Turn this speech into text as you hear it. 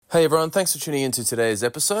Hey everyone, thanks for tuning into today's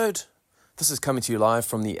episode. This is coming to you live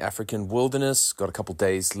from the African wilderness. Got a couple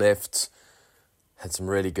days left. Had some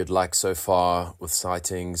really good luck so far with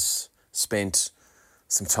sightings. Spent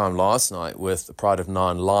some time last night with the Pride of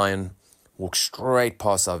Nine lion. Walked straight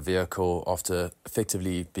past our vehicle after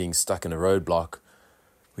effectively being stuck in a roadblock.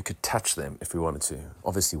 We could touch them if we wanted to.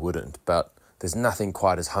 Obviously wouldn't, but there's nothing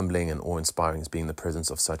quite as humbling and awe-inspiring as being in the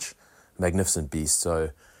presence of such magnificent beasts. So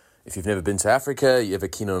if you've never been to Africa, you're ever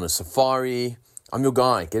keen on a safari, I'm your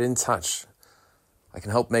guy. Get in touch. I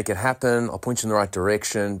can help make it happen. I'll point you in the right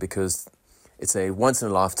direction because it's a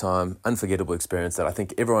once-in-a-lifetime, unforgettable experience that I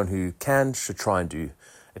think everyone who can should try and do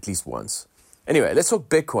at least once. Anyway, let's talk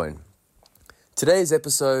Bitcoin. Today's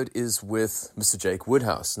episode is with Mr. Jake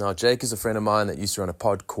Woodhouse. Now, Jake is a friend of mine that used to run a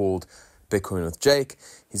pod called Bitcoin with Jake.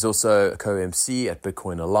 He's also a co-MC at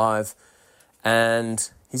Bitcoin Alive.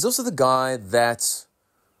 And he's also the guy that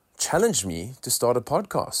challenged me to start a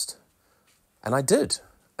podcast. And I did.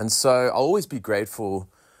 And so I'll always be grateful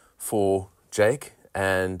for Jake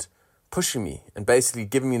and pushing me and basically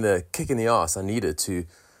giving me the kick in the ass I needed to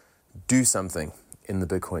do something in the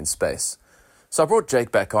Bitcoin space. So I brought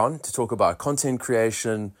Jake back on to talk about content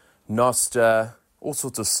creation, Nostr, all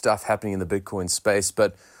sorts of stuff happening in the Bitcoin space.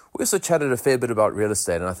 But we also chatted a fair bit about real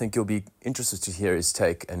estate, and I think you'll be interested to hear his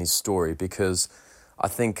take and his story because I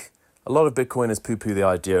think a lot of Bitcoiners poo-poo the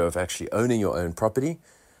idea of actually owning your own property.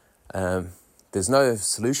 There's no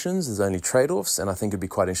solutions, there's only trade-offs, and I think it'd be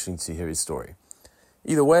quite interesting to hear his story.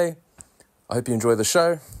 Either way, I hope you enjoy the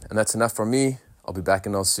show, and that's enough from me. I'll be back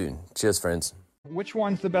in all soon. Cheers, friends. Which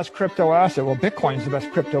one's the best crypto asset? Well, Bitcoin's the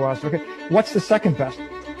best crypto asset. Okay. What's the second best?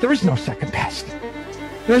 There is no second best.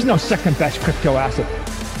 There is no second best crypto asset.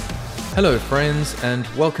 Hello, friends, and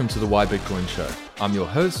welcome to the Why Bitcoin Show. I'm your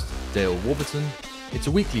host, Dale Warburton. It's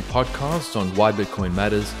a weekly podcast on why Bitcoin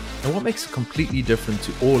matters and what makes it completely different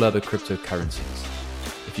to all other cryptocurrencies.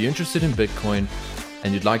 If you're interested in Bitcoin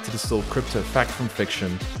and you'd like to distill crypto fact from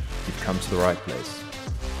fiction, you've come to the right place.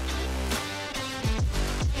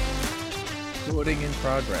 Recording in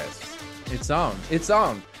progress. It's on. It's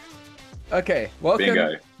on. Okay, welcome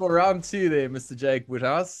Bingo. For round two there, Mr. Jake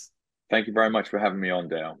Woodhouse. Thank you very much for having me on,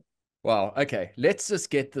 Dale. Well, okay, let's just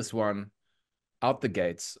get this one out the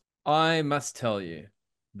gates. I must tell you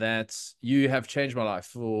that you have changed my life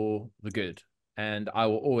for the good, and I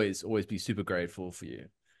will always be super grateful for you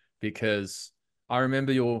because I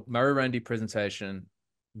remember your Murray Randy presentation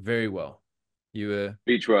very well. You were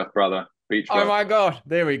Beechworth, brother. Beechworth. Oh my God,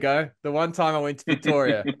 there we go. The one time I went to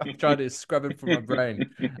Victoria, I tried to scrub it from my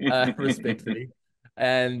brain, respectfully.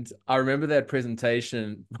 And I remember that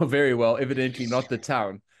presentation very well, evidently not the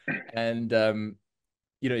town. And,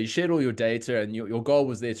 you shared all your data and your goal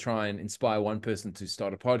was there to try and inspire one person to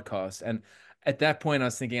start a podcast. And at that point, I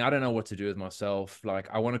was thinking, I don't know what to do with myself. Like,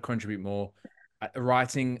 I want to contribute more.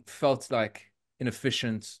 Writing felt like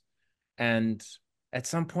inefficient. And at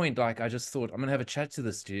some point, like, I just thought, I'm going to have a chat to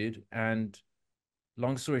this dude. And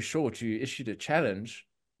long story short, you issued a challenge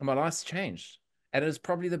and my life's changed. And it was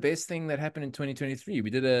probably the best thing that happened in 2023.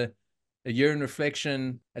 We did a year in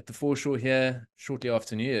reflection at the foreshore here shortly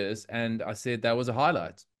after New Year's. And I said that was a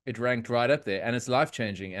highlight. It ranked right up there and it's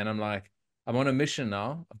life-changing. And I'm like, I'm on a mission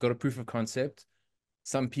now. I've got a proof of concept.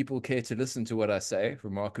 Some people care to listen to what I say,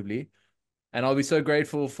 remarkably. And I'll be so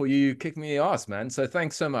grateful for you kicking me the ass, man. So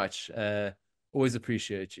thanks so much. Always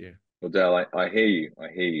appreciate you. Well, Dale, I hear you. I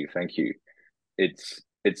hear you. Thank you.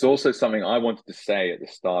 It's also something I wanted to say at the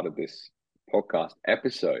start of this podcast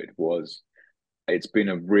episode was it's been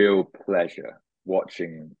a real pleasure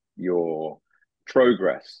watching your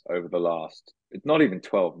progress over the last, it's not even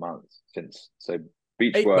 12 months since, so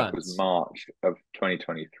Beechworth was March of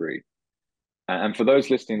 2023. And for those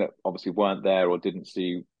listening that obviously weren't there or didn't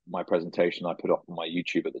see my presentation I put up on my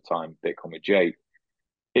YouTube at the time, Bitcoin with Jake,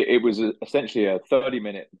 it was essentially a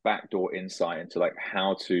 30-minute backdoor insight into like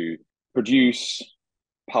how to produce,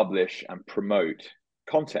 publish, and promote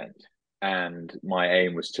content. And my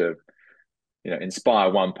aim was to,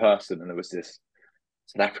 inspire one person. And there was this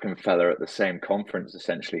South African fella at the same conference,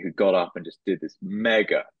 essentially, who got up and just did this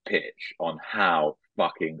mega pitch on how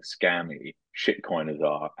fucking scammy shitcoiners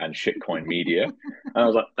are and shitcoin media. And I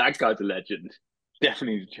was like, that guy's a legend.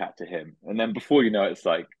 Definitely need to chat to him. And then before you know it, it's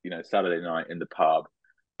like, Saturday night in the pub.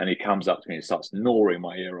 And he comes up to me and starts gnawing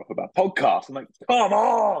my ear off about podcasts. I'm like, come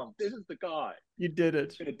on, this is the guy. You did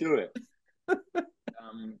it. I'm gonna do it.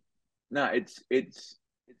 No, it's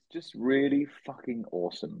just really fucking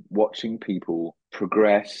awesome watching people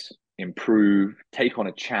progress, improve, take on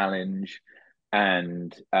a challenge.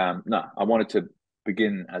 And I wanted to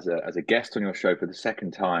begin as a guest on your show for the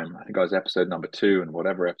second time. I think I was episode number 2 and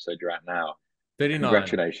whatever episode you're at now. 39.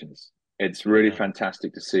 Congratulations. It's really 39.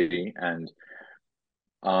 fantastic to see. And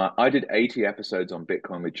I did 80 episodes on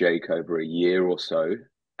Bitcoin with Jake over a year or so,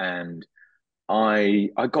 and I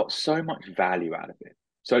got so much value out of it.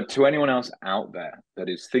 So to anyone else out there that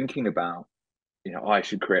is thinking about, oh, I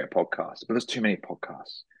should create a podcast, but there's too many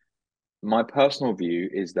podcasts. My personal view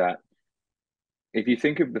is that if you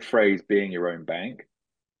think of the phrase being your own bank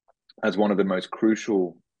as one of the most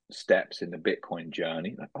crucial steps in the Bitcoin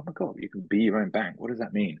journey, like, oh my God, you can be your own bank. What does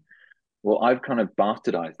that mean? Well, I've kind of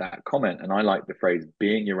bastardized that comment, and I like the phrase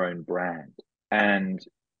being your own brand. And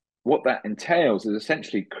what that entails is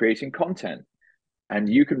essentially creating content. And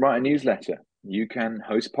you can write a newsletter, you can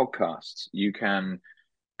host podcasts, you can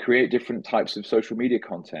create different types of social media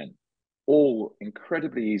content, all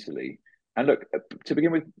incredibly easily. And look, to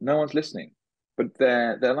begin with, no one's listening, but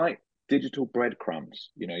they're like digital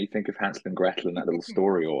breadcrumbs. You think of Hansel and Gretel and that little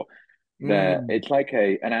story, or Mm. it's like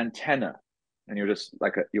an antenna, and you're just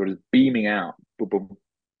beaming out, boom, boom,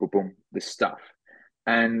 boom, boom, this stuff.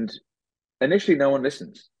 And initially, no one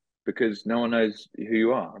listens because no one knows who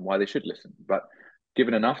you are and why they should listen. But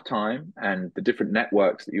given enough time and the different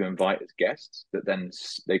networks that you invite as guests, that then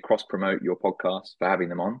they cross promote your podcast for having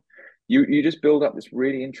them on, you just build up this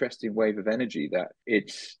really interesting wave of energy that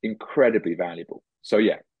it's incredibly valuable. So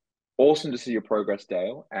yeah, awesome to see your progress,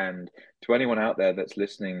 Dale. And to anyone out there that's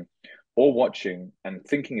listening or watching and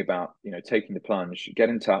thinking about, taking the plunge, get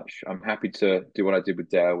in touch. I'm happy to do what I did with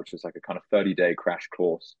Dale, which was like a kind of 30-day crash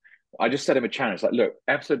course. I just set him a challenge, like, look,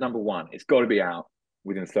 episode number 1, it's got to be out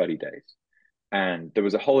within 30 days. And there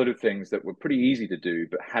was a whole lot of things that were pretty easy to do,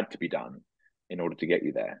 but had to be done in order to get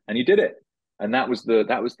you there. And you did it. And that was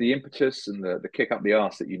the impetus and the kick up the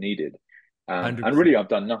arse that you needed. And 100%. really, I've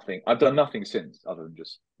done nothing. I've done nothing since, other than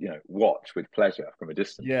just watch with pleasure from a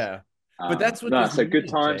distance. Yeah. But that's what No, was so good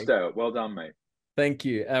needed, times, Jake. Dale. Well done, mate. Thank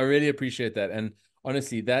you. I really appreciate that. And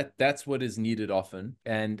honestly, that's what is needed often.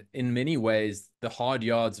 And in many ways, the hard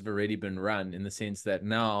yards have already been run in the sense that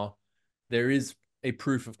now there is a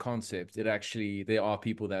proof of concept. There are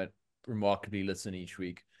people that remarkably listen each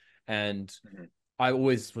week. And Mhm. I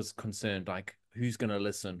always was concerned, like, who's going to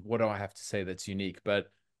listen? What do I have to say that's unique?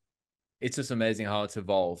 But it's just amazing how it's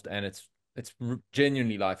evolved, and it's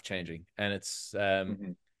genuinely life changing. And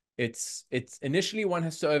Mhm. it's initially one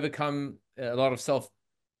has to overcome a lot of self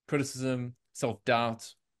criticism, self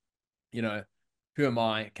doubt. You know, who am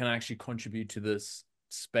I? Can I actually contribute to this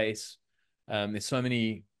space? There's so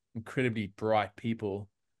many incredibly bright people.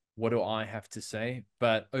 What do I have to say?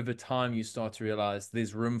 But over time, you start to realize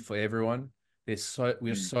there's room for everyone. We're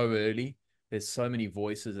Mhm. so early. There's so many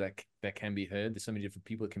voices that can be heard. There's so many different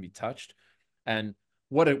people that can be touched, and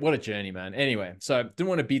what a journey, man. Anyway, so didn't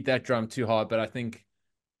want to beat that drum too hard, but I think,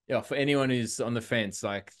 yeah, for anyone who's on the fence,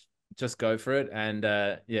 like, just go for it. And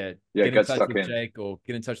yeah, Yeah, get in get touch stuck with in. Jake or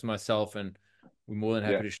get in touch with myself, and we're more than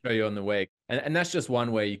Yeah. happy to show you on the way. And that's just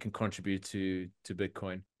one way you can contribute to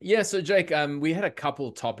Bitcoin. Yeah, so Jake, we had a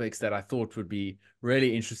couple topics that I thought would be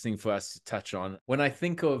really interesting for us to touch on. When I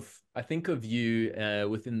think of you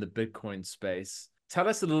within the Bitcoin space, tell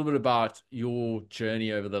us a little bit about your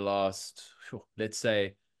journey over the last, let's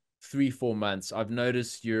say, 3-4 months. I've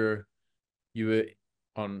noticed you were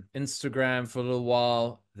on Instagram for a little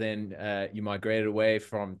while, then you migrated away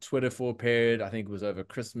from Twitter for a period. I think it was over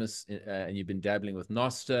Christmas, and you've been dabbling with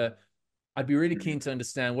Nostr. I'd be really Mhm. keen to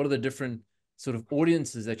understand what are the different sort of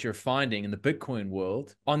audiences that you're finding in the Bitcoin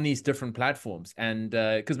world on these different platforms. And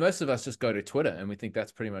because most of us just go to Twitter and we think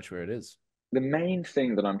that's pretty much where it is. The main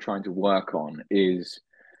thing that I'm trying to work on is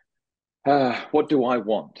what do I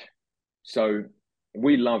want? So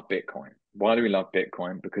we love Bitcoin. Why do we love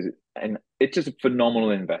Bitcoin? Because it's just a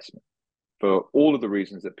phenomenal investment for all of the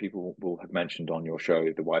reasons that people will have mentioned on your show,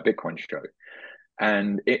 the Why Bitcoin show.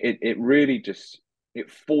 And it really just it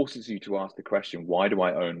forces you to ask the question, why do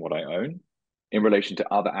I own what I own in relation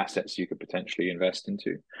to other assets you could potentially invest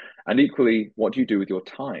into? And equally, what do you do with your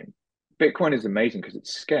time? Bitcoin is amazing because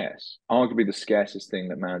it's scarce, arguably the scarcest thing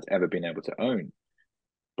that man's ever been able to own.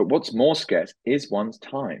 But what's more scarce is one's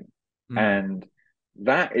time. Mm, And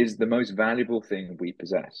that is the most valuable thing we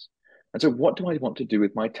possess. And so, what do I want to do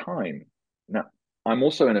with my time? Now, I'm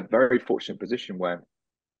also in a very fortunate position where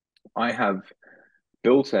I have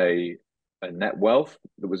built a net wealth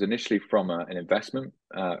that was initially from an investment,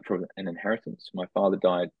 from an inheritance. My father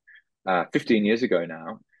died 15 years ago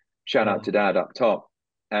now. Shout out to wow. dad up top.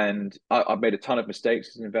 And I've made a ton of mistakes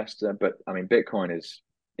as an investor, but I mean, Bitcoin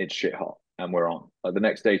it's shit hot, and we're on. Like the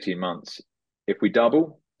next 18 months, if we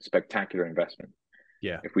double, spectacular investment.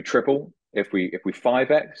 Yeah. If we triple, if we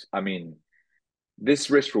 5x, I mean, this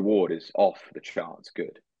risk reward is off the charts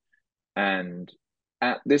good. And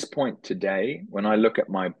at this point today, when I look at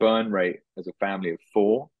my burn rate as a family of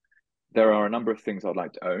four, there are a number of things I'd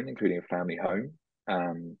like to own, including a family home.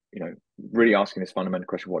 Really asking this fundamental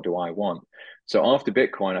question, what do I want? So after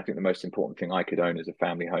Bitcoin, I think the most important thing I could own is a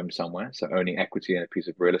family home somewhere. So owning equity in a piece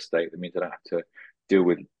of real estate, that means I don't have to deal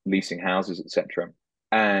with leasing houses, etc.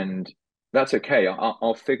 And that's okay.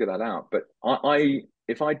 I'll figure that out. But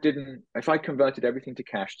if I converted everything to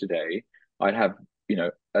cash today, I'd have,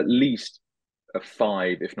 at least a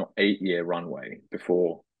 5, if not 8 year runway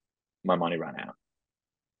before my money ran out.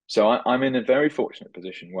 So I'm in a very fortunate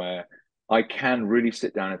position where I can really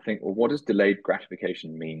sit down and think, well, what does delayed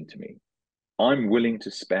gratification mean to me? I'm willing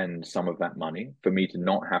to spend some of that money for me to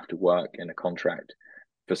not have to work in a contract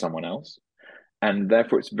for someone else. And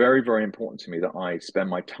therefore, it's very, very important to me that I spend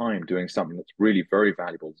my time doing something that's really very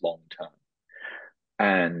valuable long term.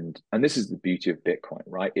 And this is the beauty of Bitcoin,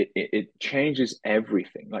 right? It changes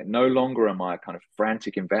everything. Like, no longer am I a kind of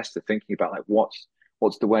frantic investor thinking about like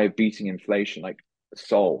what's the way of beating inflation? Like,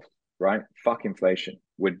 solved, right? Fuck inflation.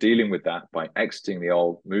 We're dealing with that by exiting the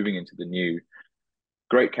old, moving into the new.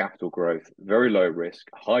 Great capital growth, very low risk,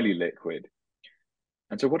 highly liquid.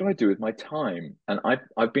 And so what do I do with my time? And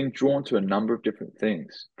I've been drawn to a number of different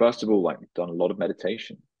things. First of all, like, done a lot of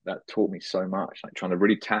meditation. That taught me so much, like trying to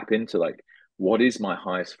really tap into like, what is my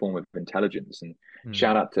highest form of intelligence? And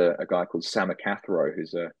shout out to a guy called Sam Cathro,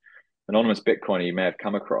 who's a anonymous Bitcoiner you may have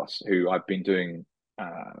come across, who I've been doing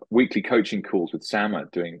weekly coaching calls with Sama,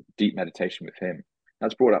 doing deep meditation with him.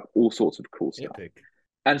 That's brought up all sorts of cool stuff. Epic.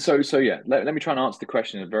 And so yeah, let me try and answer the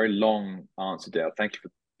question. A very long answer, Dale. Thank you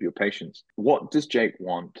for your patience. What does Jake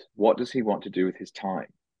want? What does he want to do with his time?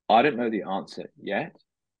 I don't know the answer yet,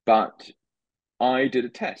 but I did a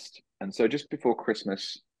test. And so just before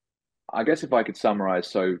Christmas, I guess if I could summarize,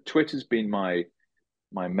 so Twitter's been my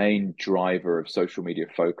main driver of social media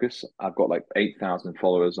focus. I've got like 8,000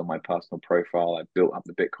 followers on my personal profile. I built up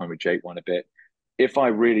the Bitcoin with Jake one a bit. If I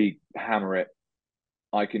really hammer it,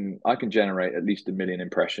 I can generate at least 1 million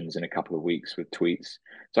impressions in a couple of weeks with tweets.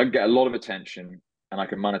 So I can get a lot of attention and I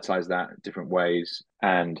can monetize that in different ways.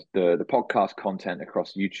 And the podcast content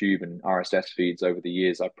across YouTube and RSS feeds over the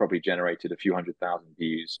years, I've probably generated a few 100,000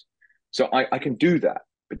 views. So I can do that.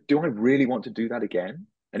 But do I really want to do that again?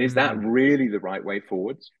 And is that really the right way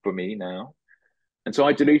forwards for me now? And so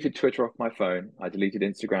I deleted Twitter off my phone. I deleted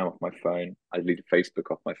Instagram off my phone. I deleted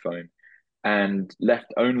Facebook off my phone and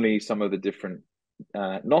left only some of the different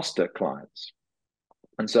Noster clients.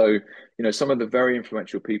 And so, some of the very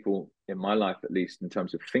influential people in my life, at least in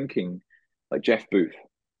terms of thinking, like Jeff Booth,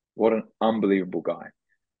 what an unbelievable guy.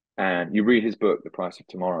 And you read his book, The Price of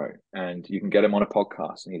Tomorrow, and you can get him on a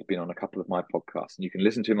podcast. And he's been on a couple of my podcasts, and you can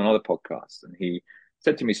listen to him on other podcasts. And he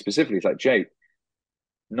said to me specifically, he's like, Jake,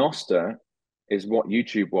 Noster is what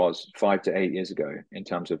YouTube was 5 to 8 years ago in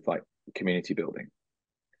terms of like community building.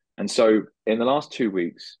 And so in the last 2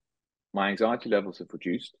 weeks, my anxiety levels have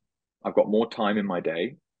reduced. I've got more time in my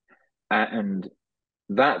day. And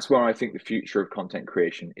that's where I think the future of content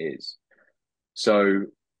creation is. So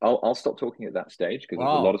I'll stop talking at that stage because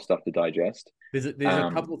there's a lot of stuff to digest. There's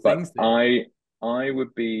a couple of things there. I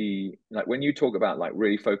would be like, when you talk about like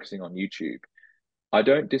really focusing on YouTube, I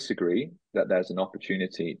don't disagree that there's an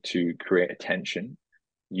opportunity to create attention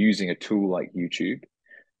using a tool like YouTube.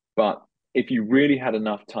 But if you really had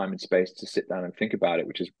enough time and space to sit down and think about it,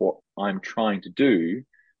 which is what I'm trying to do,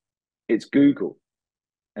 it's Google.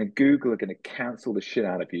 And Google are going to cancel the shit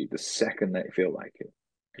out of you the second they feel like it.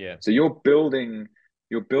 Yeah. So you're building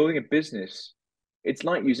a business. It's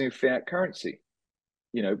like using fiat currency.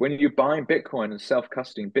 When you're buying Bitcoin and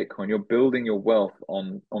self-custodying Bitcoin, you're building your wealth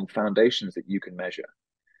on foundations that you can measure.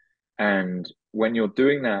 And when you're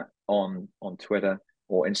doing that on Twitter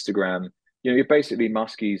or Instagram, you're basically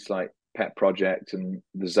Muskie's like pet project, and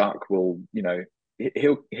the Zuck will,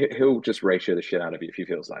 he'll just ratio the shit out of you if he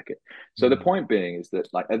feels like it. So the point being is that,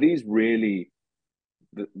 like, are these really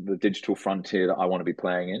the digital frontier that I want to be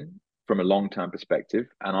playing in from a long-term perspective?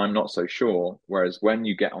 And I'm not so sure. Whereas when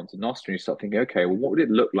you get onto Nostr and you start thinking, okay, well, what would it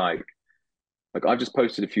look like? Like, I've just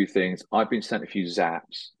posted a few things. I've been sent a few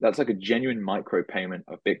zaps. That's like a genuine micro payment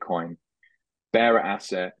of Bitcoin, bearer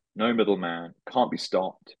asset, no middleman, can't be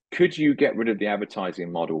stopped. Could you get rid of the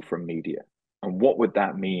advertising model from media? And what would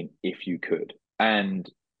that mean if you could? And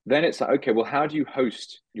then it's like, okay, well, how do you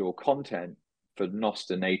host your content for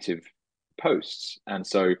Nostr native posts? And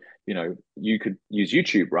so, you could use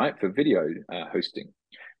YouTube, right, for video hosting,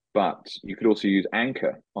 but you could also use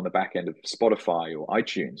Anchor on the back end of Spotify or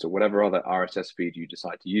iTunes or whatever other RSS feed you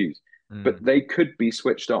decide to use. But they could be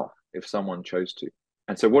switched off if someone chose to.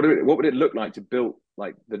 And so what would it look like to build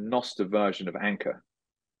like the Nostr version of Anchor?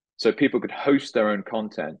 So people could host their own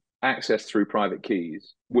content, access through private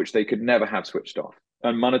keys, which they could never have switched off,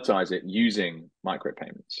 and monetize it using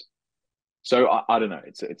micropayments. So I don't know.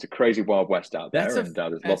 It's a crazy wild west out That's there, a and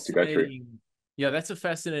there's lots to go through. fascinating, yeah, that's a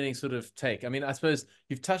fascinating sort of take. I mean, I suppose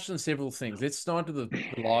you've touched on several things. Let's start with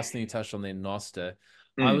the last thing you touched on there, Noster.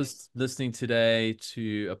 I Mm, was listening today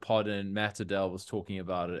to a pod and Matt Adele was talking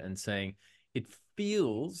about it and saying it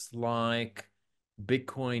feels like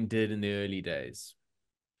Bitcoin did in the early days.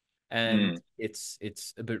 And mm,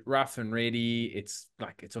 it's a bit rough and ready. It's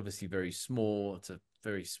like it's obviously very small. It's a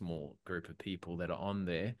very small group of people that are on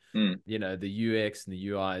there. mm, You know, the UX and the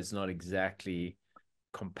UI is not exactly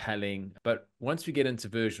compelling. But once we get into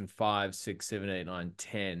version 5, 6, 7, 8, 9,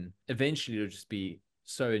 10, eventually it'll just be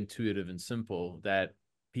so intuitive and simple that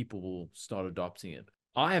people will start adopting it.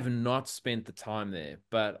 I have not spent the time there,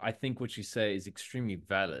 but I think what you say is extremely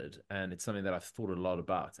valid. And it's something that I've thought a lot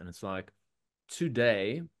about. And it's like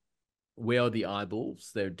today, where are the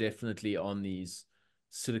eyeballs? They're definitely on these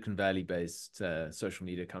Silicon Valley based social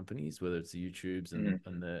media companies, whether it's the YouTubes and, mm,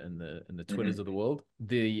 and the Twitters mm, of the world.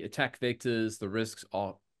 The attack vectors, the risks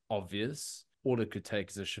are obvious. All it could take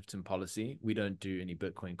is a shift in policy. We don't do any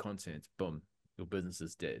Bitcoin content. Boom, your business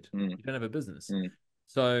is dead. mm, You don't have a business. mm,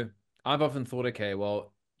 So I've often thought, okay,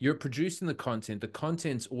 well, you're producing the content. The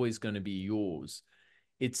content's always going to be yours.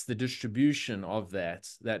 It's the distribution of that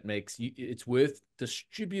makes you, it's worth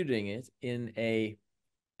distributing it in a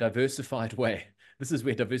diversified way. This is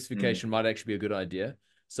where mm, diversification might actually be a good idea.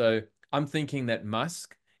 So I'm thinking that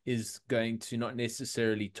Musk is going to not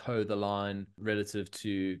necessarily toe the line relative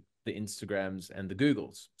to the Instagrams and the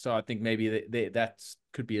Googles. So I think maybe that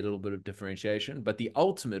could be a little bit of differentiation. But the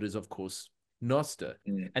ultimate is, of course, Noster.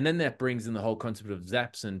 mm, And then that brings in the whole concept of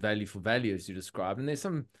zaps and value for value, as you described. And there's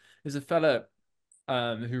a fella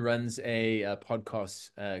who runs a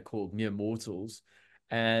podcast called Mere Mortals,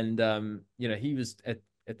 and you know, he was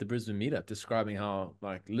at the Brisbane meetup describing how,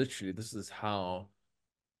 like, literally this is how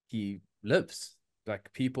he lives.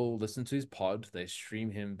 Like, people listen to his pod, they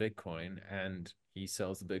stream him Bitcoin, and he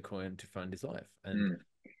sells the Bitcoin to fund his life. And mm,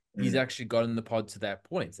 he's mm, actually gotten the pod to that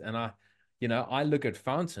point. And I look at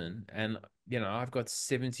Fountain, and I've got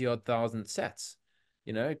 70 odd thousand sats.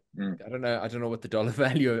 You know, mm, I don't know what the dollar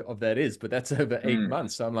value of that is, but that's over 8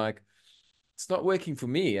 months. So I'm like, it's not working for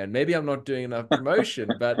me, and maybe I'm not doing enough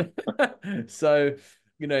promotion. But so,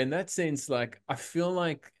 in that sense, like, I feel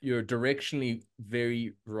like you're directionally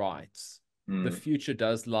very right. The mm, future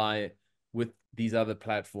does lie with these other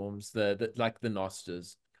platforms, the like the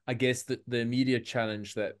Nosters. I guess the immediate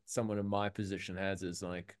challenge that someone in my position has is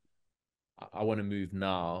like, I want to move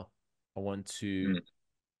now. I want to mm,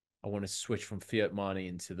 I want to switch from fiat money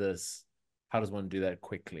into this. How does one do that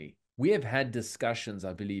quickly? We have had discussions,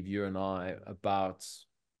 I believe, you and I, about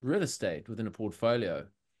real estate within a portfolio.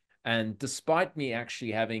 And despite me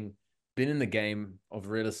actually having been in the game of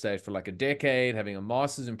real estate for like a decade, having a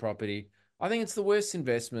master's in property, I think it's the worst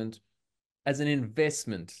investment as an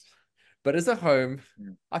investment. But as a home,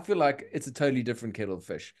 mm, I feel like it's a totally different kettle of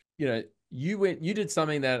fish. You did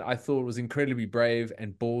something that I thought was incredibly brave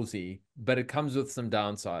and ballsy, but it comes with some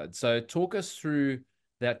downsides. So talk us through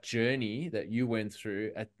that journey that you went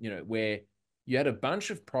through where you had a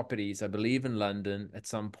bunch of properties, I believe in London at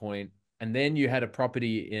some point, and then you had a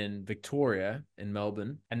property in Victoria in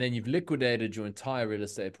Melbourne, and then you've liquidated your entire real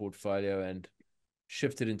estate portfolio and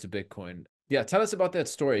shifted into Bitcoin. Yeah, tell us about that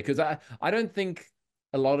story, because I don't think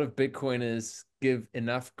a lot of Bitcoiners give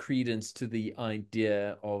enough credence to the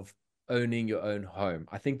idea of owning your own home.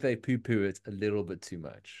 I think they poo-poo it a little bit too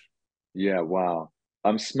much. yeah, wow.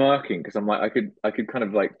 I'm smirking because I'm like, I could kind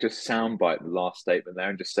of like just soundbite the last statement there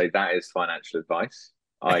and just say that is financial advice,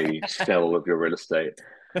 i.e., sell all of your real estate.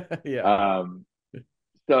 Yeah. Um,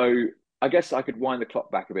 so I guess I could wind the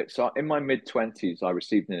clock back a bit. So in my mid-20s, I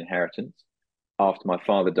received an inheritance after my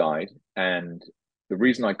father died, and the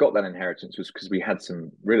reason I got that inheritance was because we had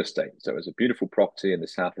some real estate. So it was a beautiful property in the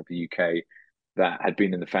south of the UK that had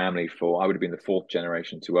been in the family for, I would have been the fourth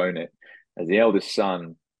generation to own it. As the eldest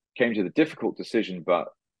son, came to the difficult decision, but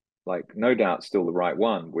like no doubt still the right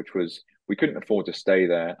one, which was we couldn't afford to stay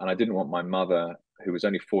there. And I didn't want my mother, who was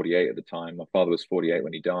only 48 at the time, my father was 48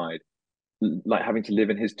 when he died, like having to live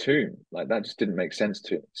in his tomb. Like that just didn't make sense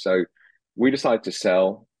to me. So we decided to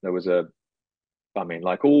sell. There was I mean,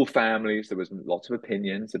 like all families, there was lots of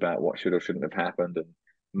opinions about what should or shouldn't have happened, and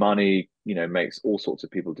money, makes all sorts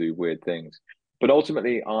of people do weird things. But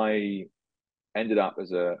ultimately, I ended up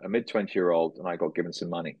as a mid-20-year-old, and I got given some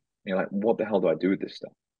money. Like, what the hell do I do with this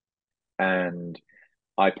stuff? And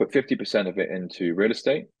I put 50% of it into real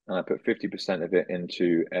estate, and I put 50% of it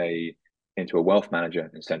into a wealth manager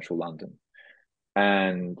in central London.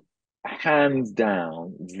 And hands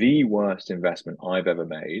down, the worst investment I've ever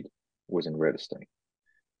made was in real estate. And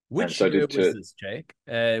Which so year was this, Jake?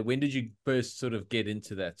 When did you first sort of get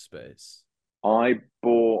into that space? I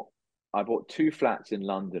bought I bought two flats in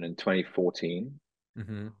London in 2014,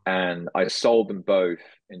 Mm-hmm. and I sold them both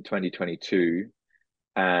in 2022,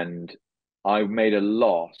 and I made a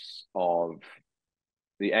loss of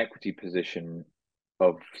the equity position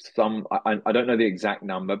of some, I don't know the exact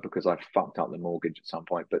number because I fucked up the mortgage at some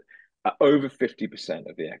point, but over 50%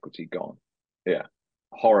 of the equity gone. Yeah.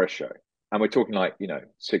 Horror show. And we're talking like,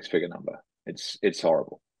 six-figure number. It's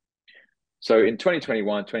horrible. So in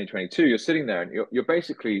 2021, 2022, you're sitting there and you're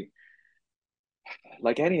basically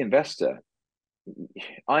like any investor.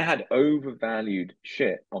 I had overvalued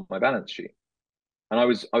shit on my balance sheet. And I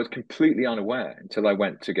was completely unaware until I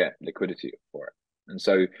went to get liquidity for it. And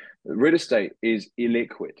so real estate is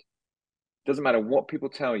illiquid. Doesn't matter what people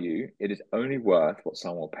tell you, it is only worth what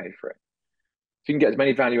someone will pay for it. You can get as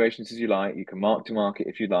many valuations as you like, you can mark to market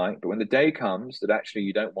if you like, but when the day comes that actually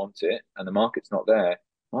you don't want it and the market's not there,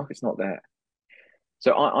 market's not there.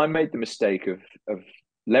 So I made the mistake of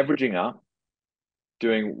leveraging up,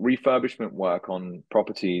 doing refurbishment work on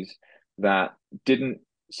properties that didn't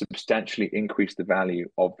substantially increase the value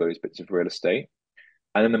of those bits of real estate.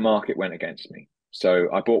 And then the market went against me.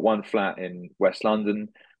 So I bought one flat in West London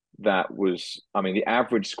that was, I mean, the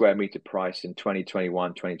average square meter price in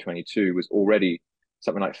 2021, 2022 was already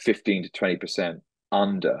something like 15 to 20%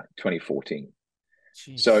 under 2014.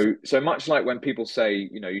 Jeez. So much like when people say,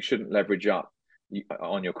 you shouldn't leverage up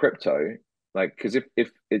on your crypto, like, because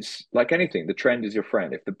if it's like anything, the trend is your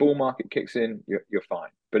friend. If the bull market kicks in, you're fine.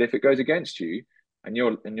 But if it goes against you and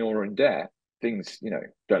you're in debt, things,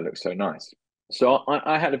 don't look so nice. So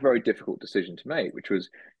I had a very difficult decision to make, which was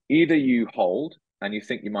either you hold and you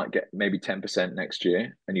think you might get maybe 10% next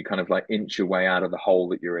year and you kind of like inch your way out of the hole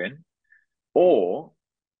that you're in, or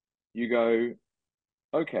you go,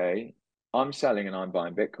 okay, I'm selling and I'm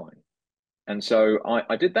buying Bitcoin. And so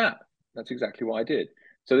I did that. That's exactly what I did.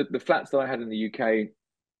 So the flats that I had in the UK,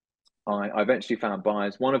 I eventually found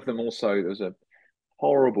buyers. One of them also, there was a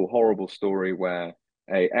horrible, horrible story where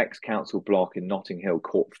a ex-council block in Notting Hill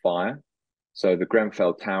caught fire. So the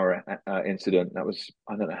Grenfell Tower incident, that was,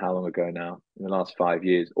 I don't know how long ago now, in the last 5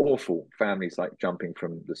 years. Awful. Families like jumping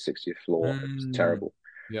from the 60th floor. It was terrible.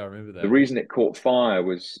 Yeah, I remember The that. reason it caught fire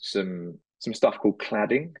was some stuff called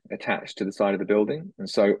cladding attached to the side of the building. And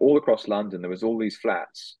so all across London, there was all these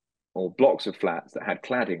flats or blocks of flats that had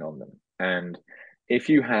cladding on them. And if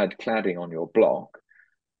you had cladding on your block,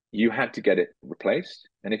 you had to get it replaced.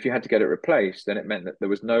 And if you had to get it replaced, then it meant that there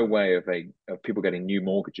was no way of people getting new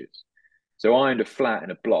mortgages. So I owned a flat in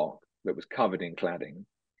a block that was covered in cladding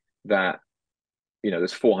that,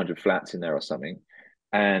 there's 400 flats in there or something.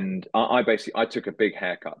 And I basically, I took a big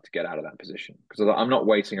haircut to get out of that position because I'm not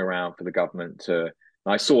waiting around for the government to.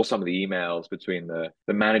 I saw some of the emails between the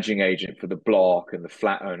managing agent for the block and the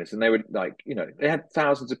flat owners, and they were like, they had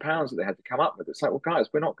thousands of pounds that they had to come up with. It's like, well, guys,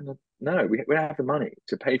 we're not going to, no, we don't have the money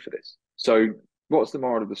to pay for this. So what's the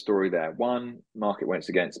moral of the story there? One, market went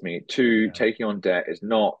against me. Two, taking on debt is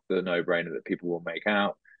not the no-brainer that people will make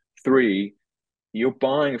out. Three, you're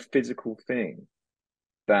buying a physical thing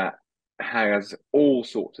that has all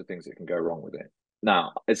sorts of things that can go wrong with it.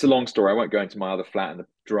 Now, it's a long story. I won't go into my other flat and the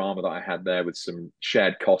drama that I had there with some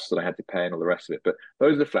shared costs that I had to pay and all the rest of it. But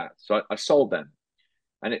those are the flats. So I sold them.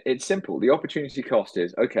 And it's simple. The opportunity cost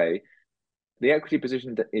is, okay, the equity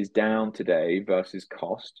position is down today versus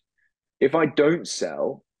cost. If I don't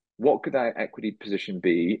sell, what could that equity position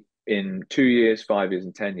be in 2 years, 5 years,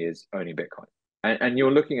 and 10 years owning Bitcoin? And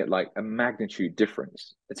you're looking at like a magnitude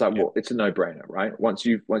difference. It's like, well, it's a no-brainer, right? Once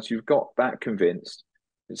you've got that convinced,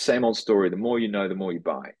 same old story. The more you know, the more you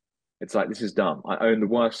buy. It's like, this is dumb. I own the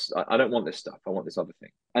worst. I don't want this stuff. I want this other thing.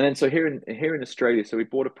 And then so here in Australia, so we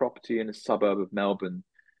bought a property in a suburb of Melbourne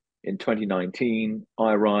in 2019.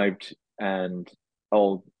 I arrived and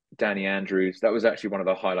old Danny Andrews, that was actually one of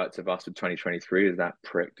the highlights of us for 2023, is that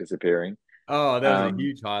prick disappearing. Oh, that was a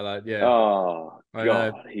huge highlight. Yeah. Oh I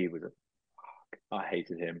know. God, I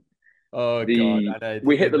hated him. Oh God, I know.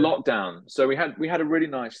 We hit the lockdown, so we had a really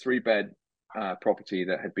nice 3-bed property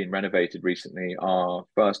that had been renovated recently. Our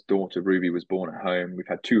first daughter Ruby was born at home. We've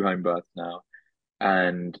had 2 home births now,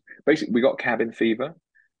 and basically we got cabin fever,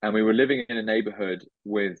 and we were living in a neighborhood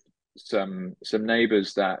with some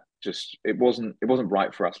neighbors that just it wasn't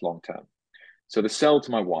right for us long term. So the sell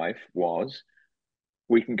to my wife was,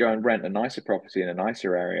 we can go and rent a nicer property in a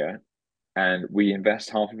nicer area, and we invest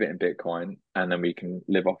half of it in Bitcoin, and then we can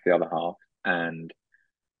live off the other half, and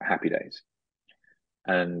happy days.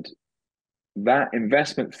 And that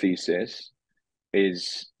investment thesis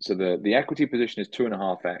is so the equity position is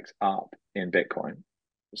 2.5x up in Bitcoin.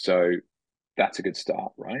 So that's a good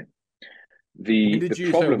start, right? The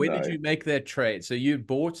problem When did though, you make that trade? So you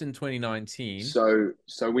bought in 2019. so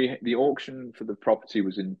the auction for the property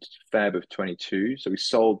was in Feb of 22. So we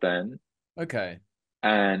sold then, Okay.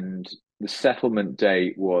 and the settlement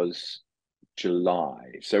date was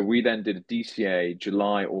July. So we then did a DCA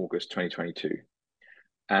July, August 2022.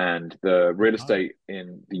 And the real Wow. estate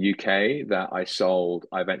in the UK that I sold,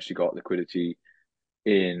 I eventually got liquidity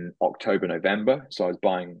in October, November. So I was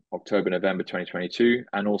buying October, November 2022.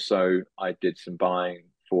 And also I did some buying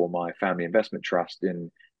for my family investment trust in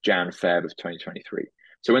Jan, Feb of 2023.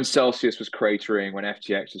 So when Celsius was cratering, when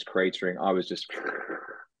FTX was cratering, I was just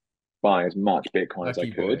buying as much Bitcoin as I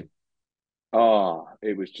Lucky boy. could. Ah,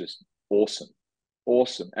 it was just awesome.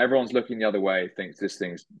 Awesome. Everyone's looking the other way, thinks this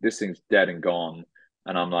thing's dead and gone.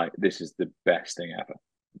 And I'm like, this is the best thing ever.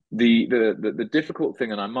 The difficult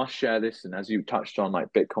thing, and I must share this, and as you touched on,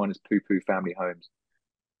 like Bitcoin is poo-poo family homes.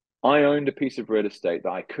 I owned a piece of real estate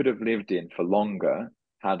that I could have lived in for longer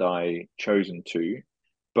had I chosen to,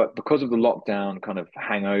 but because of the lockdown kind of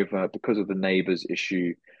hangover, because of the neighbors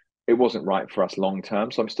issue, it wasn't right for us long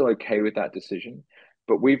term. So I'm still okay with that decision.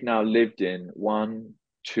 But we've now lived in one,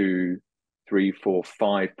 two, three, four,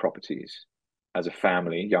 five properties as a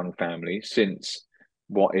family, young family, since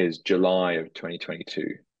what is July of 2022.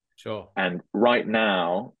 Sure. And right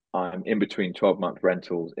now, I'm in between 12-month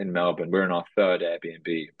rentals in Melbourne. We're in our third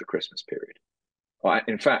Airbnb of the Christmas period.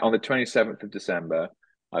 In fact, on the 27th of December,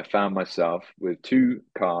 I found myself with two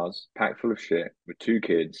cars packed full of shit, with two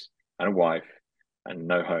kids and a wife, and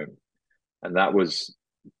no home. And that was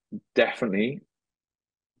definitely,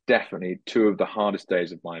 definitely two of the hardest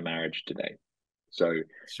days of my marriage today. So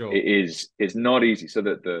Sure. it's not easy. So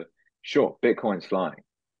that sure, Bitcoin's flying,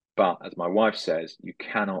 but as my wife says, you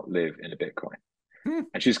cannot live in a Bitcoin. Hmm.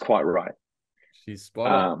 And she's quite right. She's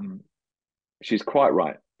spot on. Um, she's quite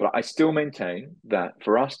right. But I still maintain that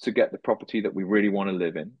for us to get the property that we really want to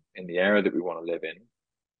live in the area that we want to live in,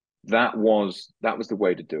 that was the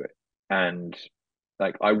way to do it. And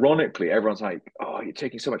like ironically, everyone's like, "Oh, you're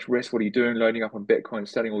taking so much risk. What are you doing? Loading up on Bitcoin,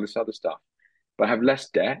 selling all this other stuff." But I have less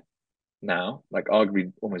debt now, like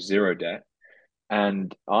arguably almost zero debt,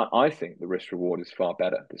 and I think the risk reward is far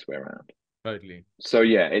better this way around. Totally. So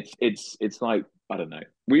yeah, it's like I don't know.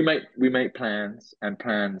 We make plans and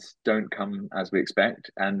plans don't come as we expect,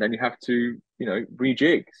 and then you have to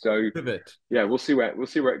rejig. So Pivot. yeah, we'll see where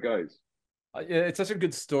it goes. Yeah, it's such a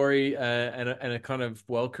good story, and a kind of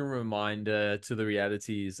welcome reminder to the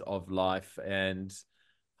realities of life and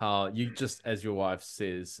how you just, as your wife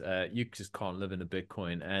says, you just can't live in a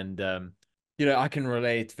Bitcoin. And I can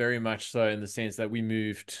relate very much so in the sense that we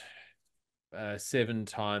moved 7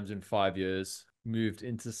 times in 5 years, moved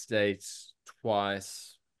interstate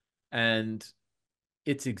twice, and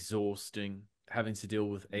it's exhausting having to deal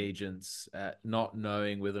with agents, not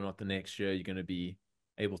knowing whether or not the next year you're going to be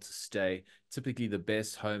able to stay. Typically, the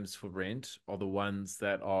best homes for rent are the ones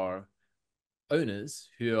that are owners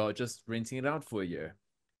who are just renting it out for a year.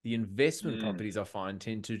 The investment Mm, properties I find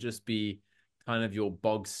tend to just be kind of your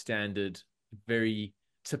bog standard, very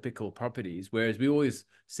typical properties. Whereas we always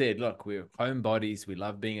said, look, we're homebodies, we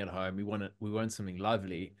love being at home, we want something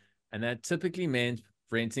lovely. And that typically meant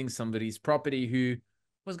renting somebody's property who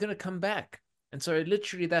was going to come back. And so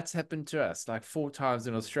literally that's happened to us like 4 times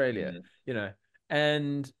in Australia, mm, you know,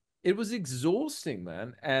 and it was exhausting,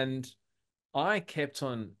 man. And I kept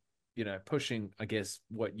on, pushing, I guess,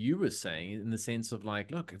 what you were saying in the sense of like,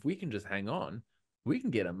 look, if we can just hang on, we can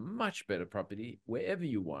get a much better property wherever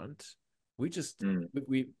you want. We just mm,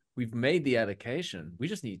 we've made the allocation. We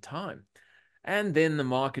just need time. And then the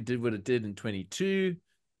market did what it did in 22.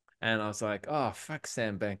 And I was like, oh, fuck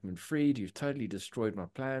Sam Bankman Fried. You've totally destroyed my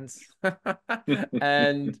plans.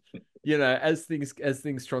 And, as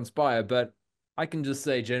things transpire, but I can just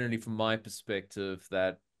say generally from my perspective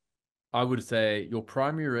that I would say your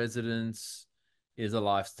primary residence is a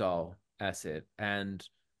lifestyle asset, and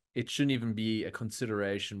it shouldn't even be a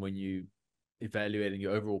consideration when you evaluating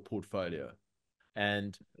your overall portfolio.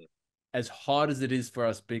 And as hard as it is for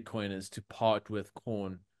us Bitcoiners to part with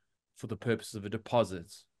corn for the purpose of a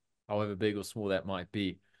deposit, however big or small that might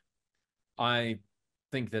be, I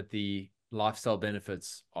think that the lifestyle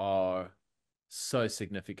benefits are so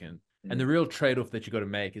significant. And the mm, real trade-off that you got to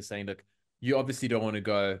make is saying, look, you obviously you don't want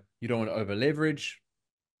to over leverage,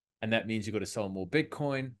 and that means you got to sell more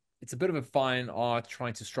Bitcoin. It's a bit of a fine art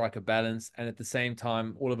trying to strike a balance. And at the same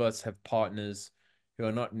time, all of us have partners who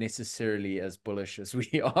are not necessarily as bullish as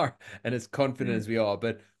we are and as confident mm. as we are.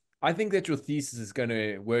 But I think that your thesis is going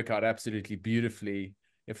to work out absolutely beautifully.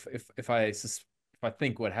 If I I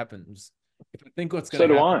think what happens, if I think what's going So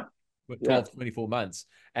to do happen I. for Yeah. 12, 24 months,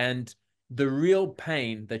 and the real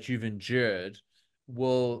pain that you've endured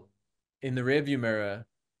will, in the rearview mirror,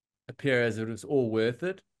 appear as it was all worth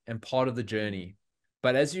it and part of the journey.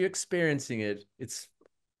 But as you're experiencing it, it's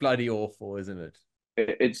bloody awful, isn't it?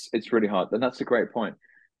 It's really hard, and that's a great point.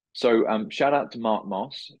 So shout out to Mark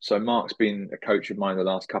Moss. So Mark's been a coach of mine the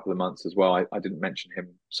last couple of months as well. I didn't mention him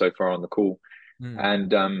so far on the call, Mm.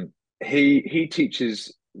 and he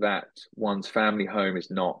teaches that one's family home is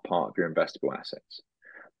not part of your investable assets.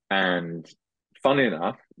 And funny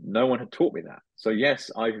enough, no one had taught me that. So yes,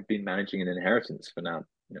 I've been managing an inheritance for now,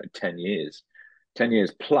 10 years, 10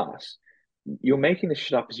 years plus. You're making this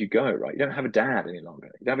shit up as you go, right? You don't have a dad any longer.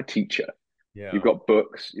 You don't have a teacher. You've Yeah. got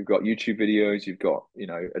books, you've got YouTube videos, you've got,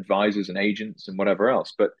 advisors and agents and whatever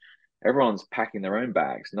else. But everyone's packing their own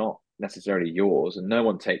bags, not necessarily yours, and no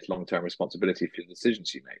one takes long-term responsibility for the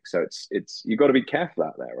decisions you make. So it's you've got to be careful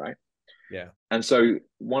out there, right? Yeah. And so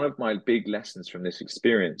one of my big lessons from this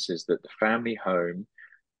experience is that the family home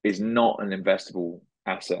is not an investable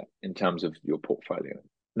asset in terms of your portfolio.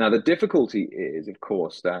 Now, the difficulty is, of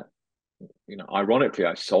course, that, ironically,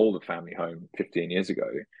 I sold a family home 15 years ago.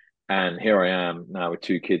 And here I am now with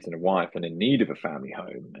two kids and a wife and in need of a family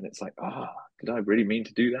home. And it's like, did I really mean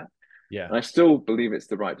to do that? Yeah. And I still believe it's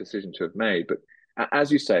the right decision to have made. But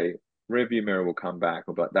as you say, rearview mirror will come back,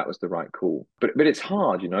 but that was the right call. But it's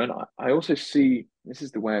hard, and I also see this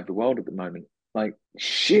is the way of the world at the moment, like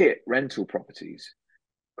shit rental properties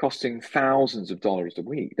costing thousands of dollars a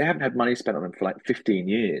week. They haven't had money spent on them for like 15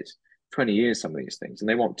 years, 20 years, some of these things. And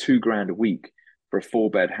they want $2,000 a week for a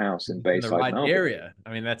 4-bed house in In the Bayside, right Melbourne. area.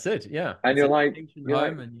 I mean, that's it. Yeah. And It's you're an like, ancient you're like,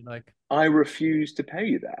 home, and you're like, I refuse to pay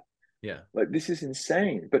you that. yeah. Like, this is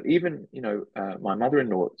insane. But even, my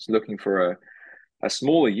mother-in-law is looking for a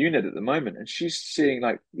smaller unit at the moment, and she's seeing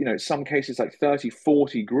like, some cases like 30,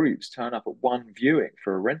 40 groups turn up at one viewing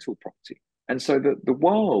for a rental property. And so the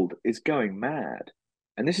world is going mad.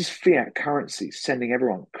 And this is fiat currency sending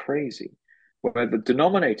everyone crazy, where the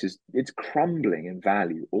denominators, it's crumbling in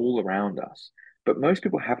value all around us. But most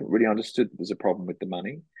people haven't really understood that there's a problem with the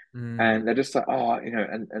money. Mm. And they're just like,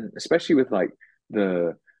 and especially with like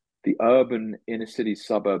the the urban inner city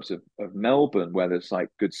suburbs of Melbourne, where there's like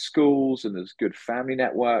good schools and there's good family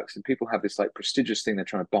networks, and people have this like prestigious thing they're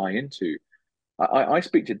trying to buy into. I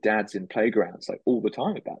speak to dads in playgrounds like all the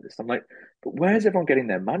time about this. I'm like, but where's everyone getting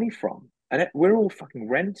their money from? And we're all fucking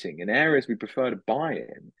renting in areas we prefer to buy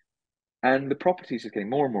in, and the properties are getting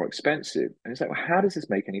more and more expensive. And it's like, well, how does this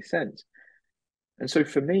make any sense? And so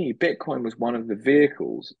for me, Bitcoin was one of the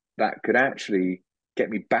vehicles that could actually get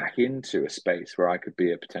me back into a space where I could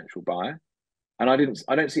be a potential buyer. And I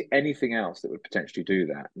don't see anything else that would potentially do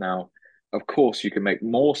that. Now, of course, you can make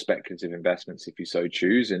more speculative investments if you so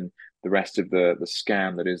choose in the rest of the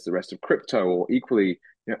scam that is the rest of crypto, or equally,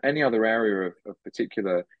 any other area of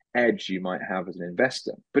particular edge you might have as an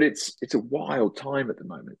investor. But it's a wild time at the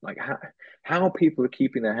moment. Like how people are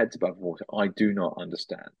keeping their heads above water, I do not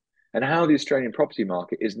understand. And how the Australian property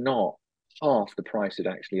market is not half the price it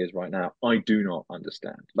actually is right now, I do not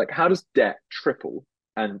understand. Like, how does debt triple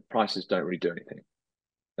and prices don't really do anything?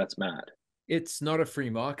 That's mad. It's not a free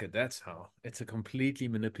market. That's how. It's a completely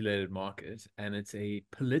manipulated market, and it's a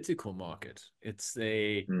political market.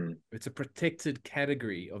 Mm, It's a protected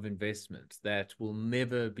category of investment that will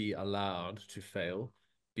never be allowed to fail,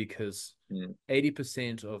 because mm,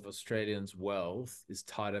 80% of Australians' wealth is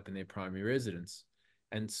tied up in their primary residence.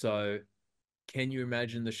 And so, can you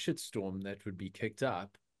imagine the shitstorm that would be kicked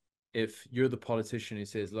up if you're the politician who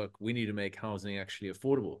says, look, we need to make housing actually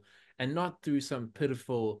affordable, and not through some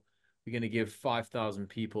pitiful, we're going to give 5,000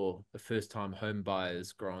 people a first time home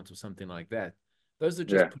buyers grant or something like that. Those are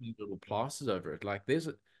just yeah. putting little plasters over it. Like there's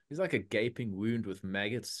like a gaping wound with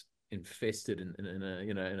maggots infested in a,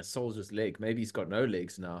 in a soldier's leg. Maybe he's got no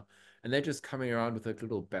legs now. And they're just coming around with a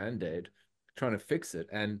little band-aid trying to fix it.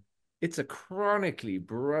 And it's a chronically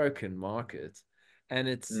broken market. And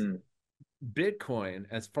it's Mm, Bitcoin,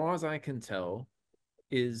 as far as I can tell,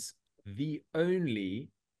 is the only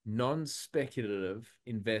non-speculative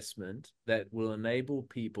investment that will enable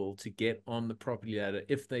people to get on the property ladder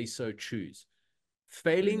if they so choose. mm,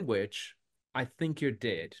 Failing which, I think you're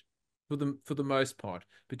dead for the most part.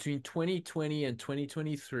 Between 2020 and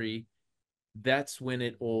 2023, that's when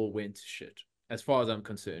it all went to shit, as far as I'm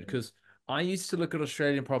concerned. mm, Because I used to look at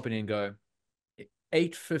Australian property and go,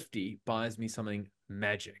 850 buys me something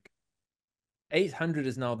magic. 800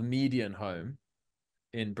 is now the median home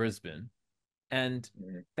in Brisbane. And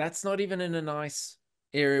mm, that's not even in a nice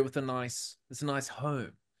area with it's a nice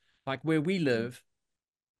home. Like where we mm, live,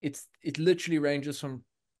 it literally ranges from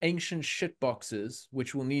ancient shit boxes,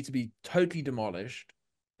 which will need to be totally demolished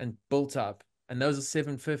and built up. And those are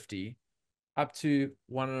 750 up to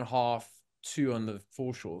 1.5, 2 on the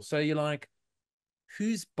foreshore. So you're like,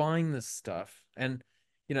 who's buying this stuff? And,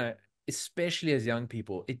 you know, especially as young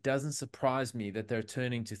people, it doesn't surprise me that they're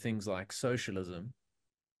turning to things like socialism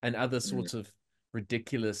and other sorts of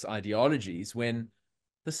ridiculous ideologies when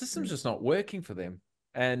the system's just not working for them.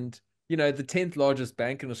 And, you know, the 10th largest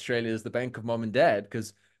bank in Australia is the bank of mom and dad,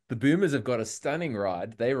 because the boomers have got a stunning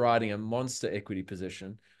ride. They're riding a monster equity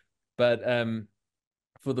position. But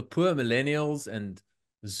for the poor millennials and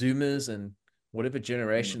Zoomers and whatever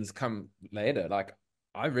generations come later, like,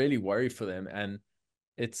 I really worry for them. And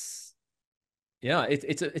it's, yeah,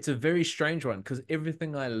 it's a very strange one, because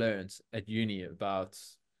everything I learned at uni about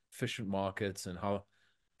efficient markets and how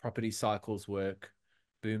property cycles work,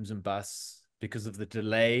 booms and busts, because of the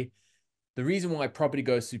delay. The reason why property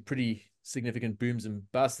goes through pretty significant booms and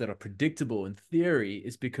busts that are predictable in theory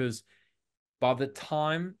is because by the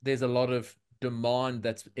time there's a lot of demand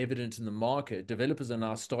that's evident in the market, developers are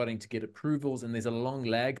now starting to get approvals, and there's a long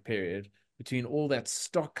lag period between all that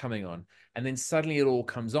stock coming on, and then suddenly it all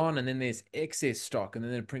comes on, and then there's excess stock, and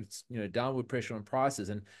then it puts, you know, downward pressure on prices,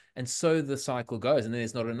 and so the cycle goes, and then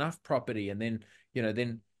there's not enough property, and then, you know,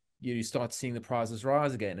 then you start seeing the prices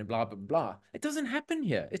rise again, and blah blah blah. It doesn't happen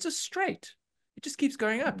here. It's just straight. It just keeps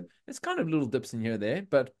going up. It's kind of little dips in here or there,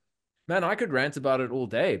 but man, I could rant about it all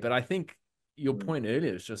day. But I think your point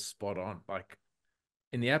earlier is just spot on. Like,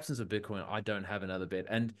 in the absence of Bitcoin, I don't have another bet.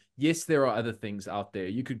 And yes, there are other things out there.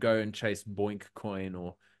 You could go and chase Boink coin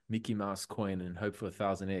or Mickey Mouse coin and hope for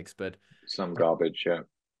 1000x, but some garbage.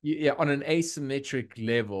 yeah, on an asymmetric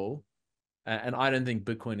level, and I don't think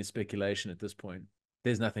Bitcoin is speculation at this point.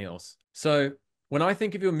 There's nothing else. So when I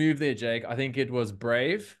think of your move there, Jake, I think it was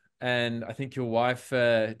brave, and I think your wife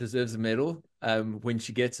deserves a medal when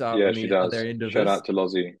she gets out Yeah, on she the other does. end of Shout this. out to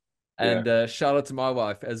Lozzie. And shout out to my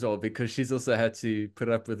wife as well, because she's also had to put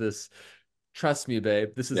up with this. Trust me, babe,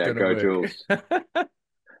 this is Yeah, going to go work. Jules.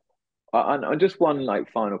 And just one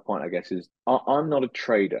like final point, I guess, is I'm not a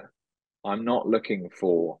trader. I'm not looking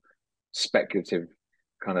for speculative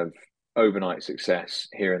kind of overnight success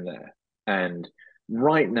here and there. And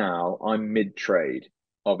right now, I'm mid trade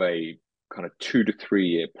of a kind of 2 to 3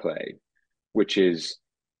 year play, which is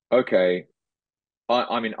okay.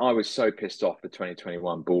 I mean, I was so pissed off the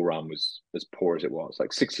 2021 bull run was as poor as it was,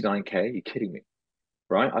 like 69K. Are you kidding me?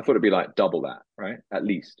 Right? I thought it'd be like double that, right? At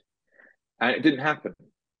least. And it didn't happen.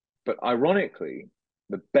 But ironically,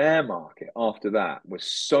 the bear market after that was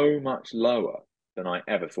so much lower than I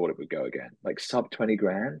ever thought it would go again. Like sub 20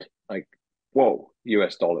 grand, like, whoa,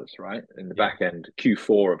 US dollars, right? In the back end,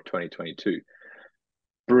 Q4 of 2022.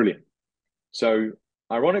 Brilliant. So,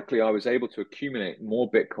 ironically, I was able to accumulate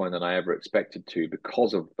more Bitcoin than I ever expected to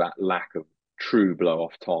because of that lack of true blow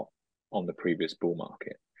off top on the previous bull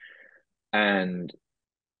market. And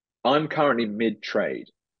I'm currently mid trade,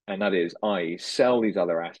 and that is, I sell these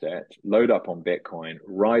other assets, load up on Bitcoin,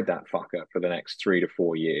 ride that fucker for the next 3 to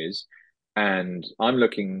 4 years. And I'm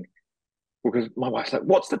looking, because my wife's like,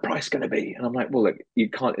 what's the price going to be? And I'm like, well, look, you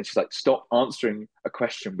can't, it's like, stop answering a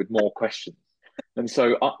question with more questions. And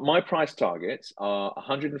so my price targets are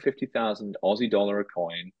 150,000 Aussie dollar a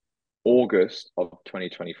coin, August of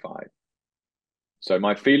 2025. So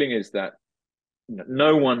my feeling is that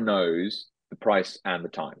no one knows the price and the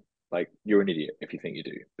time. Like, you're an idiot if you think you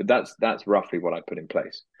do. But that's roughly what I put in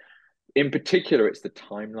place. In particular, it's the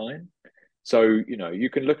timeline. So, you know, you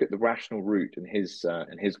can look at the rational root in his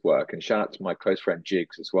work, and shout out to my close friend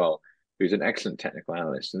Jigs as well, who's an excellent technical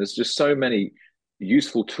analyst. And there's just so many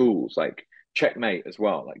useful tools, like Checkmate as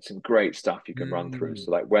well, like some great stuff you can run through.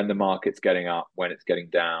 So like when the market's getting up, when it's getting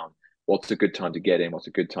down, what's a good time to get in, what's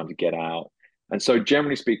a good time to get out. And so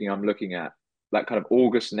generally speaking, I'm looking at that kind of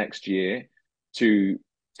August next year to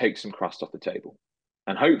take some crust off the table.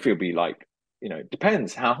 And hopefully it'll be like, you know, it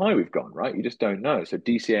depends how high we've gone, right? You just don't know. So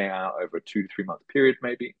DCA out over a 2 to 3 month period,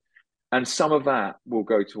 maybe. And some of that will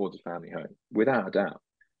go towards a family home, without a doubt.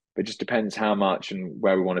 But it just depends how much and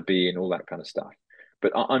where we want to be and all that kind of stuff.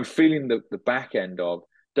 But I'm feeling the back end of,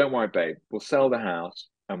 don't worry, babe, we'll sell the house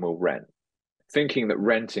and we'll rent. Thinking that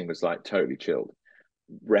renting was like totally chilled.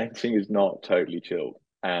 Renting is not totally chilled.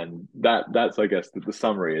 And that's I guess the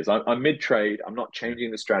summary is I'm mid trade. I'm not changing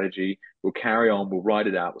the strategy. We'll carry on. We'll ride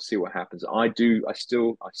it out. We'll see what happens. I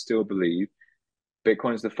still believe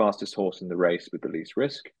Bitcoin is the fastest horse in the race with the least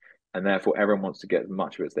risk, and therefore everyone wants to get as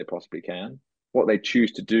much of it as they possibly can. What they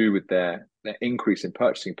choose to do with their increase in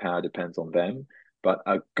purchasing power depends on them. But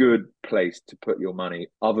a good place to put your money,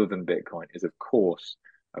 other than Bitcoin, is of course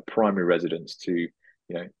a primary residence to, you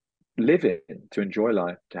know, live in, to enjoy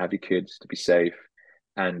life, to have your kids, to be safe.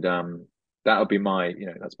 And that'll be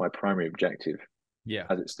that's my primary objective Yeah.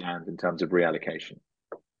 as it stands in terms of reallocation.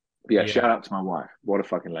 But yeah, Yeah. shout out to my wife. What a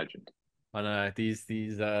fucking legend. I know these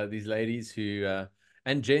ladies who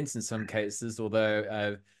and gents in some cases,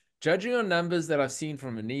 although judging on numbers that I've seen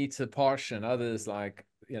from Anita, Posh, and others, like,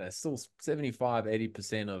 still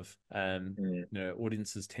 75-80% of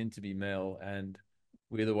audiences tend to be male, and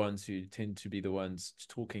we're the ones who tend to be the ones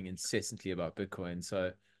talking incessantly about Bitcoin.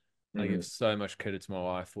 So I give so much credit to my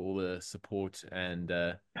wife for all the support, and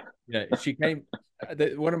she came.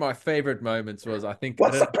 One of my favorite moments was, I think, I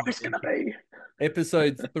What's don't the know if price I gonna mentioned be?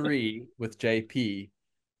 episode 3 with JP.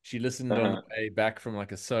 She listened on Uh-huh. the way back from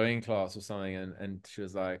like a sewing class or something, and she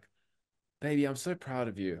was like, "Baby, I'm so proud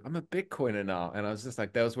of you. I'm a Bitcoiner now." And I was just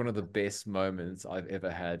like, that was one of the best moments I've ever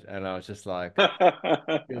had. And I was just like,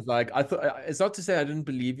 it was like, I thought, it's not to say I didn't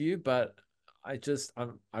believe you, but I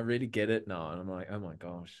really get it now. And I'm like, oh my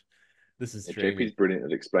gosh, this is JP's streaming. brilliant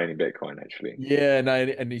at explaining Bitcoin, actually. Yeah, no,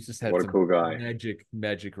 and he just had What a some cool guy.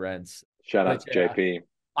 magic rants. Shout out But to yeah, JP.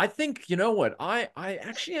 I think, you know what? I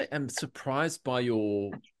actually am surprised by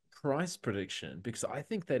your price prediction, because I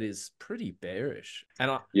think that is pretty bearish.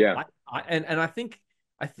 And Yeah. I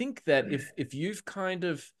think that if you've kind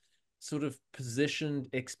of sort of positioned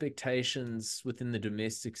expectations within the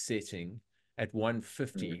domestic setting at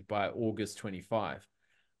 150 by August 25,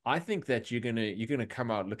 I think that you're gonna come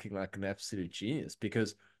out looking like an absolute genius,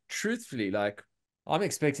 because truthfully, like, I'm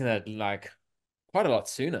expecting that, like, quite a lot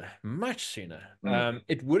sooner, much sooner. Mm.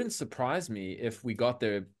 It wouldn't surprise me if we got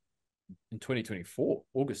there in 2024,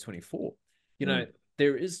 August 24. Mm.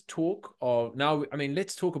 There is talk of now. I mean,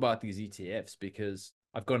 let's talk about these ETFs, because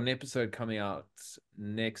I've got an episode coming out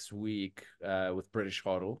next week with British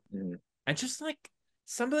Hodl, Mm. and just like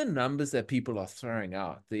some of the numbers that people are throwing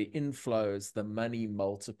out, the inflows, the money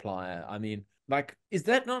multiplier. I mean, like, is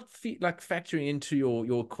that not like factoring into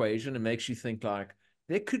your equation, and makes you think like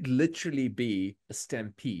there could literally be a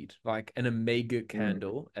stampede, like an omega Mm.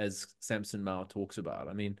 candle, as Samson Mao talks about?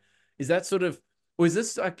 I mean, is that sort of, or is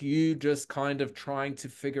this like you just kind of trying to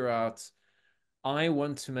figure out, I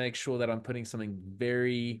want to make sure that I'm putting something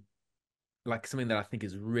very, like, something that I think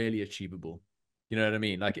is really achievable. You know what I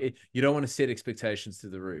mean? Like, you don't want to set expectations to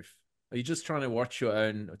the roof. Are you just trying to watch your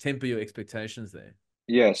own, or temper your expectations there?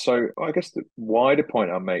 Yeah, so I guess the wider point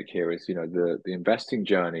I'll make here is, the investing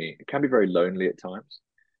journey, it can be very lonely at times.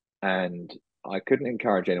 And I couldn't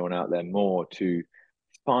encourage anyone out there more to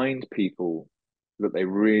find people that they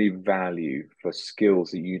really value for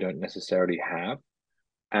skills that you don't necessarily have.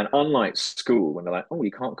 And unlike school, when they're like, oh,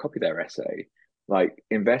 you can't copy their essay, like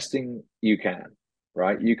investing, you can,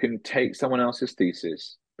 right? You can take someone else's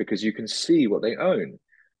thesis because you can see what they own.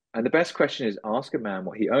 And the best question is, ask a man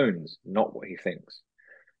what he owns, not what he thinks.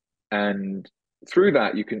 And through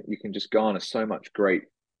that, you can just garner so much great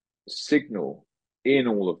signal in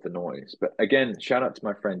all of the noise. But again, shout out to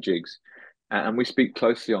my friend Jigs, and we speak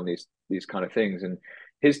closely on these kind of things. And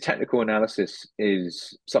his technical analysis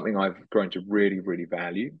is something I've grown to really, really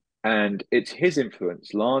value. And it's his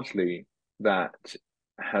influence largely that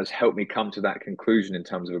has helped me come to that conclusion in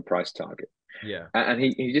terms of a price target. Yeah. And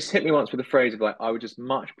he just hit me once with a phrase of like, I would just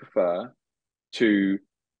much prefer to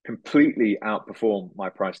completely outperform my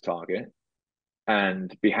price target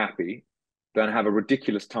and be happy than have a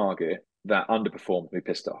ridiculous target that underperforms me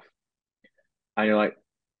pissed off. And you're like,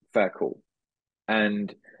 fair call.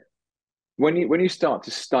 And when you start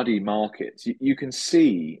to study markets, you can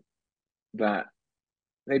see that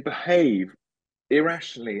they behave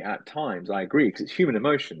irrationally at times. I agree, because it's human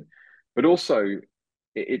emotion, but also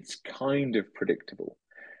it's kind of predictable.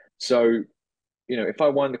 So, if I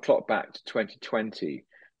wind the clock back to 2020,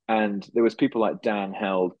 and there was people like Dan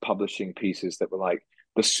Held publishing pieces that were like,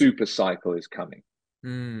 the super cycle is coming.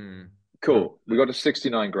 Hmm. Cool. We got to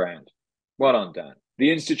 69 grand. Well done, Dan.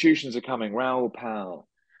 The institutions are coming, Raoul Pal.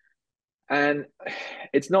 And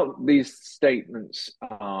it's not these statements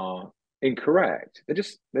are incorrect. They're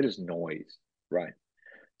just noise, right?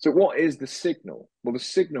 So what is the signal? Well, the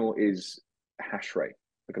signal is hash rate.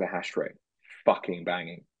 Look at the hash rate. Fucking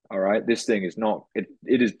banging. All right. This thing is not it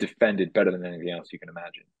is defended better than anything else you can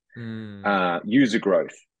imagine. Hmm. User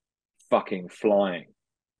growth, fucking flying.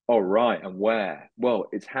 All right. And where? Well,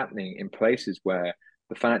 it's happening in places where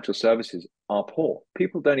the financial services are poor.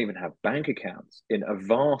 People don't even have bank accounts in a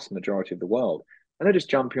vast majority of the world. And they're just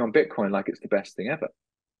jumping on Bitcoin like it's the best thing ever.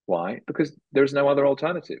 Why? Because there's no other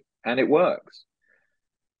alternative and it works.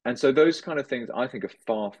 And so those kind of things I think are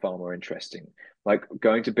far, far more interesting. Like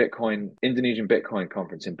going to Indonesian Bitcoin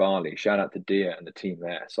conference in Bali. Shout out to Dia and the team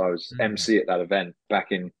there. So I was Hmm. MC at that event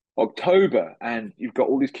back in October, and you've got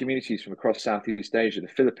all these communities from across Southeast Asia, the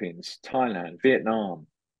Philippines, Thailand, Vietnam,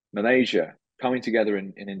 Malaysia, coming together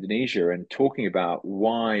in Indonesia and talking about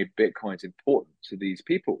why Bitcoin's important to these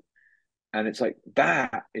people. And it's like,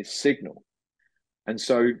 that is signal. And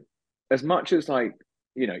so as much as like,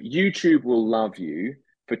 YouTube will love you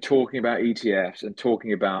for talking about ETFs and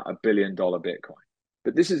talking about $1 billion Bitcoin.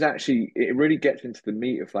 But this is actually, it really gets into the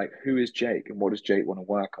meat of like, who is Jake and what does Jake want to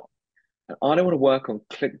work on? And I don't want to work on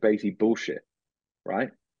clickbaity bullshit,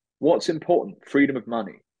 right? What's important? Freedom of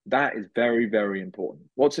money. That is very, very important.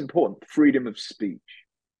 What's important? Freedom of speech.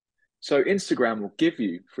 So Instagram will give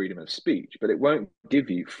you freedom of speech, but it won't give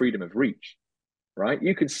you freedom of reach, right?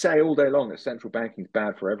 You could say all day long that central banking is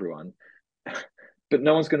bad for everyone, but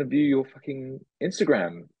no one's going to view your fucking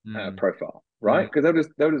Instagram profile, right? Because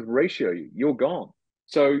they'll just ratio you. You're gone.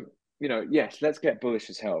 So, yes, let's get bullish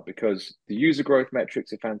as hell because the user growth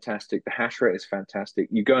metrics are fantastic. The hash rate is fantastic.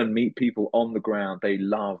 You go and meet people on the ground. They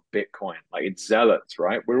love Bitcoin. Like it's zealots,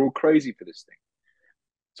 right? We're all crazy for this thing.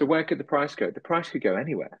 So where could the price go? The price could go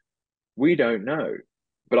anywhere. We don't know.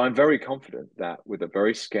 But I'm very confident that with a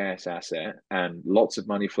very scarce asset and lots of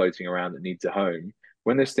money floating around that needs a home,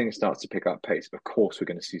 when this thing starts to pick up pace, of course, we're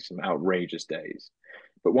going to see some outrageous days.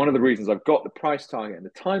 But one of the reasons I've got the price target and the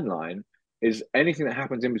timeline is anything that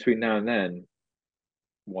happens in between now and then,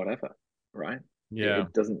 whatever, right? Yeah.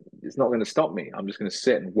 It's not going to stop me. I'm just going to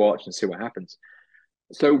sit and watch and see what happens.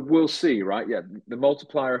 So we'll see, right? Yeah, the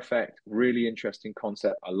multiplier effect, really interesting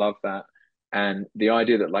concept. I love that. And the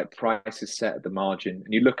idea that like price is set at the margin,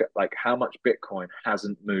 and you look at like how much Bitcoin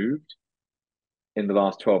hasn't moved in the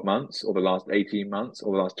last 12 months or the last 18 months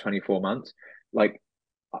or the last 24 months, like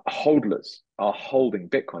holders are holding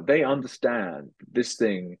Bitcoin. They understand this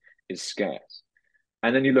thing is scarce.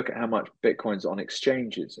 And then you look at how much Bitcoin's on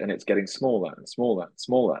exchanges and it's getting smaller and smaller and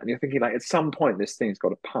smaller. And you're thinking like at some point this thing's got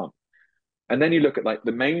to pump. And then you look at like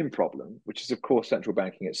the main problem, which is of course central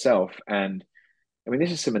banking itself. And I mean,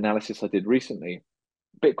 this is some analysis I did recently.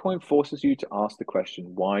 Bitcoin forces you to ask the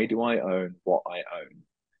question, why do I own what I own?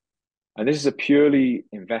 And this is a purely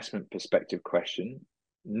investment perspective question,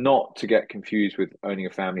 not to get confused with owning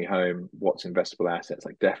a family home, what's investable assets.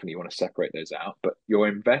 Like definitely you want to separate those out, but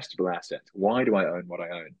your investable assets, why do I own what I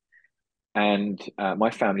own? And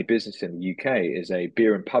my family business in the UK is a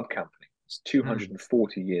beer and pub company. It's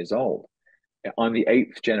 240 years old. I'm the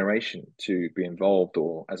 8th generation to be involved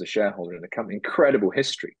or as a shareholder in the company. Incredible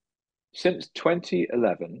history. Since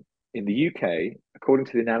 2011 in the UK, according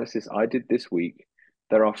to the analysis I did this week,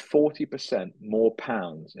 there are 40% more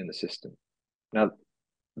pounds in the system. Now,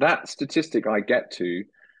 that statistic I get to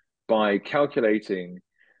by calculating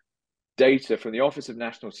data from the Office of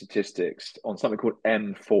National Statistics on something called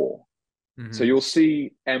M4. So you'll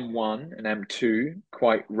see M1 and M2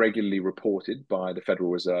 quite regularly reported by the Federal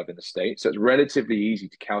Reserve in the state. So it's relatively easy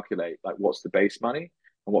to calculate like what's the base money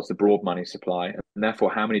and what's the broad money supply, and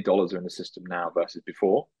therefore how many dollars are in the system now versus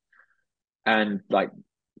before. And like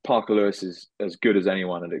Parker Lewis is as good as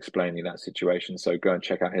anyone at explaining that situation. So go and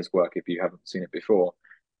check out his work if you haven't seen it before.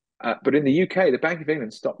 But in the UK, the Bank of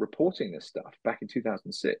England stopped reporting this stuff back in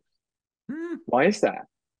 2006. Why is that?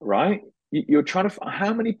 Right? You're trying to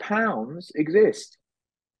how many pounds exist?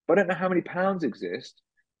 If I don't know how many pounds exist,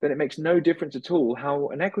 then it makes no difference at all how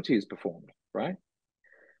an equity is performed, right?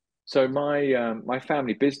 So my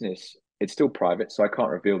family business, it's still private, so I can't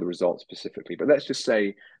reveal the results specifically. But let's just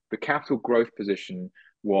say the capital growth position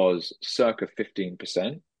was circa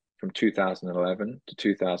 15% from 2011 to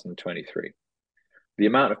 2023. The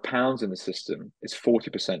amount of pounds in the system is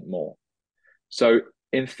 40% more. So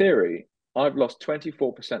in theory, I've lost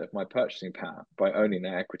 24% of my purchasing power by owning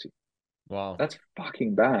their equity. Wow. That's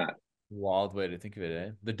fucking bad. Wild way to think of it,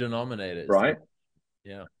 eh? The denominator is right?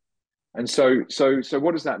 Yeah. And so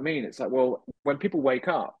what does that mean? It's like, well, when people wake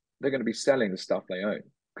up, they're going to be selling the stuff they own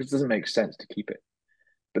because it doesn't make sense to keep it.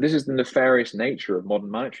 But this is the nefarious nature of modern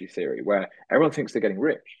monetary theory, where everyone thinks they're getting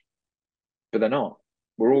rich, but they're not.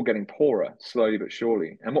 We're all getting poorer, slowly but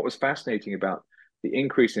surely. And what was fascinating about the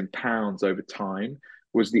increase in pounds over time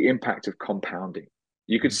was the impact of compounding.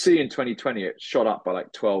 You could see in 2020, it shot up by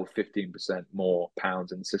like 12, 15% more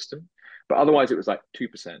pounds in the system. But otherwise, it was like 2%,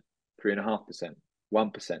 3.5%,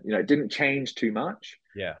 1%. It didn't change too much.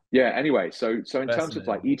 Yeah. Yeah. Anyway, so in terms of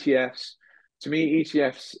like ETFs, to me,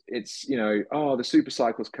 ETFs, it's, the super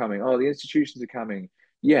cycle's coming. Oh, the institutions are coming.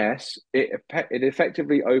 Yes, it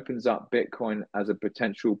effectively opens up Bitcoin as a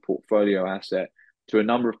potential portfolio asset to a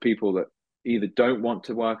number of people that either don't want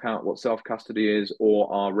to work out what self-custody is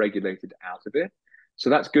or are regulated out of it. So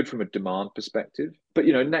that's good from a demand perspective. But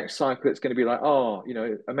next cycle it's going to be like, oh,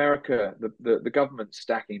 America, the government's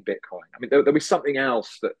stacking Bitcoin. I mean, there'll be something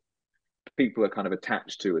else that people are kind of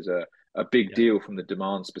attached to as a big Yeah, deal from the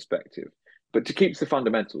demands perspective. But to keep the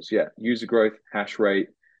fundamentals, yeah, user growth, hash rate,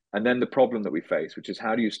 and then the problem that we face, which is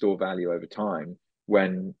how do you store value over time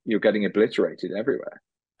when you're getting obliterated everywhere?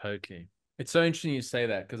 totally. It's so interesting you say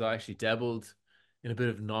that because I actually dabbled in a bit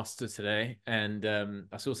of Noster today, and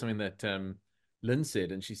I saw something that Lynn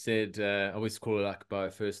said, and she said, I always call her like by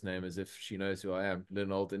her first name as if she knows who I am,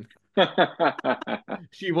 Lynn Alden.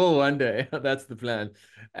 She will one day. That's the plan.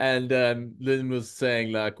 And Lynn was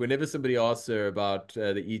saying, like, whenever somebody asks her about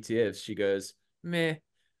the ETFs, she goes, meh,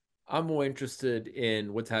 I'm more interested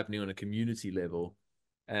in what's happening on a community level.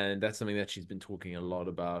 And that's something that she's been talking a lot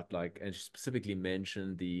about. Like, and she specifically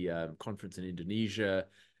mentioned the conference in Indonesia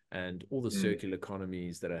and all the Mm, circular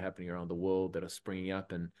economies that are happening around the world that are springing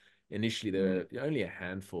up. And initially, mm, there were only a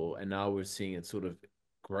handful. And now we're seeing it sort of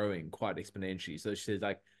growing quite exponentially. So she says,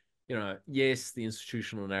 like, yes, the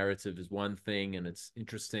institutional narrative is one thing and it's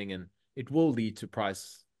interesting and it will lead to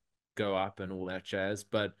price go up and all that jazz.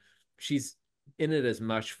 But she's in it as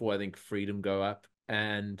much for, I think, freedom go up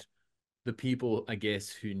and the people, I guess,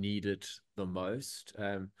 who need it the most.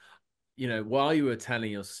 While you were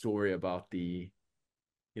telling your story about the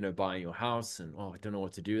buying your house and I don't know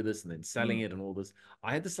what to do with this and then selling mm, it and all this.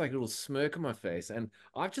 I had this like little smirk on my face. And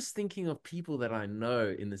I'm just thinking of people that I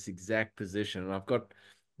know in this exact position. And I've got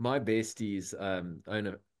my besties own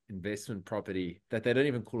an investment property that they don't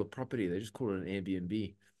even call a property, they just call it an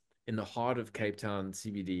Airbnb in the heart of Cape Town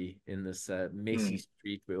CBD in this messy mm.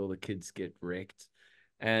 street where all the kids get wrecked.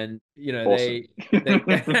 And Awesome. they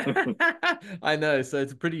I know, so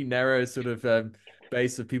it's a pretty narrow sort of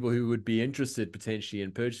base of people who would be interested potentially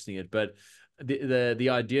in purchasing it. But the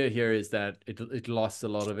idea here is that it lost a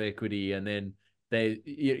lot of equity, and then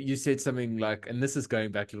you said something like, and this is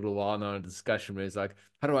going back a little while now in a discussion where it's like,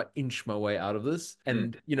 how do I inch my way out of this? Mm,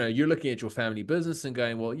 And you're looking at your family business and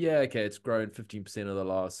going, well, yeah, okay, it's grown 15% of the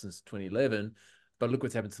last since 2011, but look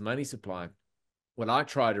what's happened to the money supply. What I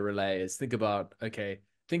try to relay is think about okay,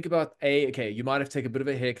 you might have to take a bit of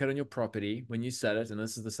a haircut on your property when you sell it, and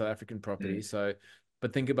this is the South African property. mm, So,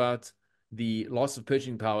 but think about the loss of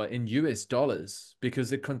purchasing power in US dollars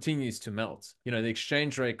because it continues to melt. The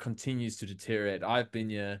exchange rate continues to deteriorate. I've been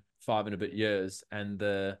here 5 and a bit years, and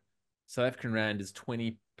the South African rand is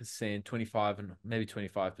 20%, 25, and maybe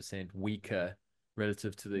 25% weaker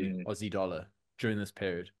relative to the mm, Aussie dollar during this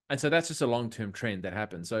period. And so that's just a long-term trend that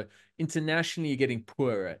happens. So internationally, you're getting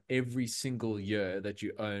poorer every single year that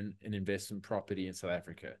you own an investment property in South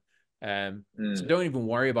Africa. So mm, don't even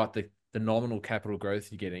worry about the nominal capital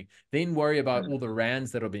growth you're getting. Then worry about mm. all the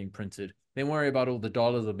rands that are being printed. Then worry about all the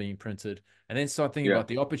dollars that are being printed. And then start thinking Yeah. about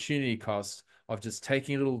the opportunity costs of just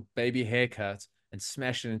taking a little baby haircut and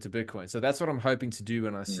smash it into Bitcoin. So that's what I'm hoping to do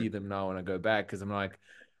when I Mm. see them now when I go back. Because I'm like,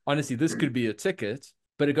 honestly, this could be a ticket.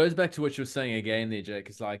 But it goes back to what you were saying again there, Jake.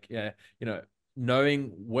 It's like, yeah,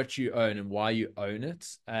 knowing what you own and why you own it.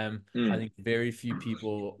 I Mm. think very few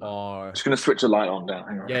people are. Just going to switch the light on down.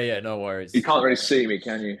 Hang on. Yeah, yeah, no You worries. can't really see me,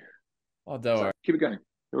 can you? Oh, don't Sorry. worry. Keep it going.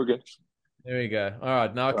 We're good. There we go. All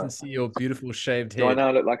right, now I All can right. see your beautiful shaved Do I head.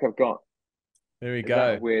 now look like I've got? There we Is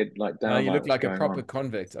that a go. weird like Now you downlight look that's like a going proper on?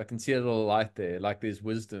 convict. I can see a little light there, like there's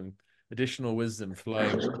wisdom, additional wisdom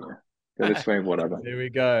flowing. Go this way, whatever. There we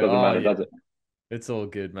go. Doesn't Oh matter, yeah, does it? it's all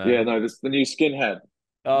good, Yeah, man. no, this the new skinhead.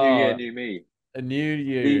 New year, Oh, new me. a new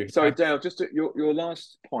The you. sorry, Dale, just your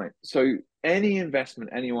last point. So any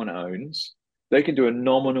investment anyone owns, they can do a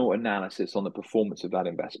nominal analysis on the performance of that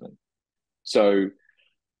investment. So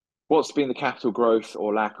what's been the capital growth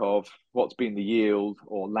or lack of, what's been the yield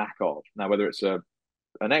or lack of. Now, whether it's an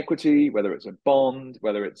equity, whether it's a bond,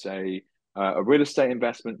 whether it's a real estate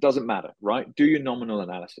investment, doesn't matter, right? Do your nominal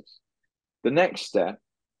analysis. The next step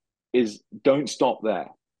is don't stop there.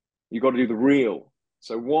 You've got to do the real.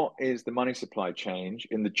 So, what is the money supply change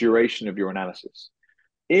in the duration of your analysis?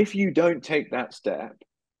 If you don't take that step,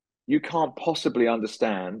 you can't possibly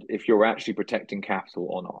understand if you're actually protecting capital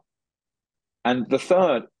or not. And the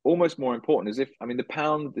third, almost more important, is I mean, the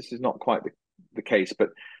pound, this is not quite the case, but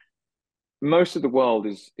most of the world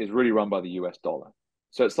is really run by the US dollar.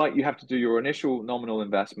 So it's like you have to do your initial nominal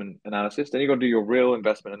investment analysis, then you've got to do your real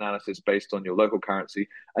investment analysis based on your local currency,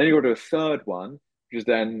 and you've got to do a third one, which is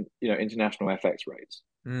then international FX rates.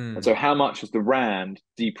 And Mm, so how much has the rand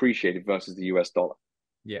depreciated versus the US dollar?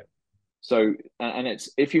 yeah. So and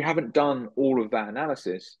it's if you haven't done all of that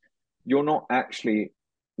analysis, you're not actually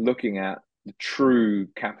looking at the true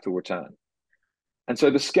capital return. And so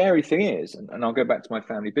the scary thing is, and I'll go back to my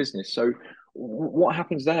family business. So What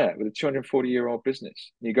happens there with a 240-year-old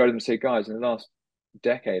business? And you go to them and say, guys, in the last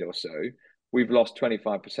decade or so, we've lost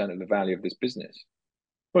 25% of the value of this business.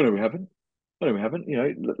 Oh no, we haven't. Oh no, we haven't. You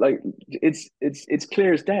know, like it's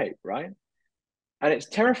clear as day, right? And it's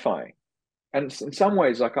terrifying. And in some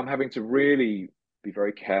ways, like I'm having to really be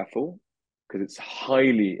very careful because it's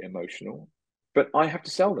highly emotional, but I have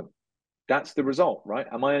to sell them. That's the result, right?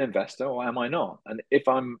 Am I an investor or am I not? And if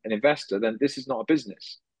I'm an investor, then this is not a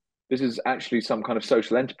business. This is actually some kind of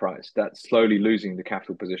social enterprise that's slowly losing the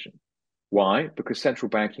capital position. Why? Because central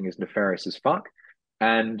banking is nefarious as fuck,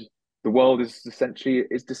 and the world is essentially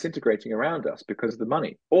is disintegrating around us because of the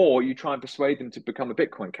money. Or you try and persuade them to become a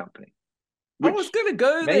Bitcoin company, I was which gonna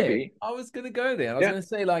go there. maybe, I was gonna go there. I was yeah, gonna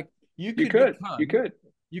say, like, you you could could, you become could.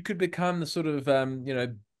 you could become the sort of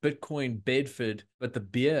Bitcoin Bedford, but the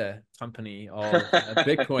beer company of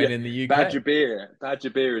Bitcoin Yeah, in the UK. Badger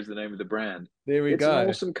Beer is the name of the brand. There we It's an go.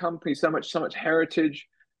 awesome company, so much heritage,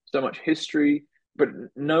 so much history, but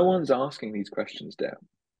no one's asking these questions, Dale.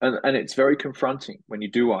 And it's very confronting when you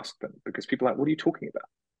do ask them because people are like, what are you talking about?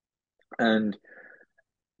 And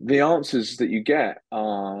the answers that you get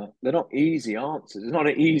are they're not easy answers. It's not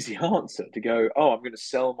an easy answer to go, oh, I'm going to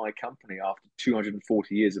sell my company after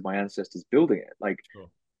 240 years of my ancestors building it. Like Sure.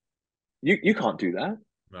 you can't do that.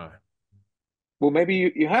 No. Well,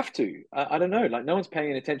 maybe you have to. I don't know. Like no one's paying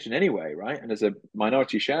any attention anyway, right? And as a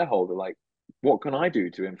minority shareholder, like what can I do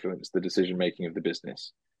to influence the decision making of the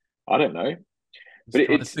business? I don't know. But Just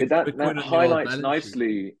trying to stick that Bitcoin on your old highlights balance sheet.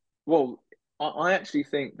 nicely. Well, I actually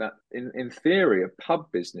think that in theory, a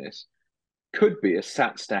pub business could be a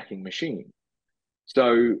sat stacking machine.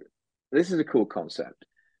 So this is a cool concept.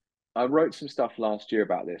 I wrote some stuff last year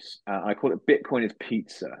about this. I call it Bitcoin is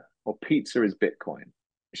pizza, or pizza is Bitcoin.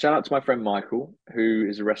 Shout out to my friend Michael, who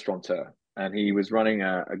is a restaurateur, and he was running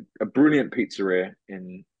a brilliant pizzeria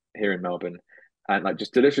in here in Melbourne, and like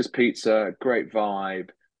just delicious pizza, great vibe.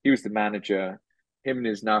 He was the manager. Him and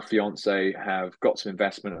his now fiance have got some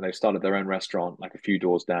investment, and they've started their own restaurant, like a few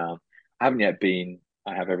doors down. I haven't yet been.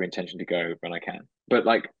 I have every intention to go when I can. But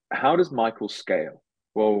like, how does Michael scale?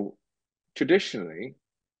 Well, traditionally,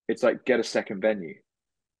 it's like get a second venue.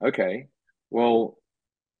 Okay, well,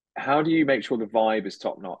 how do you make sure the vibe is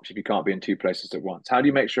top notch if you can't be in two places at once? How do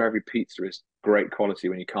you make sure every pizza is great quality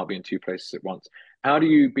when you can't be in two places at once? How do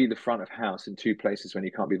you be the front of house in two places when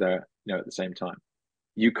you can't be there, at the same time?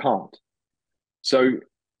 You can't. So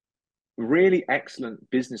really excellent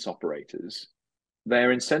business operators, they're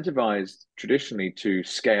incentivized traditionally to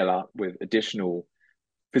scale up with additional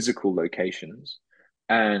physical locations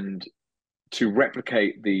and to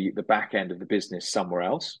replicate the back end of the business somewhere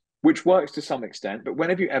else, which works to some extent. But when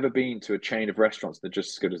have you ever been to a chain of restaurants that are just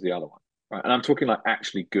as good as the other one? Right. And I'm talking like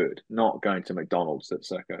actually good, not going to McDonald's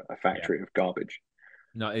that's like a Yeah. factory of garbage.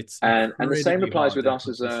 No, it's And the same incredibly applies hard with and us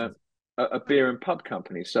as consistent. a beer and pub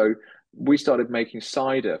company. So we started making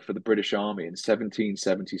cider for the British Army in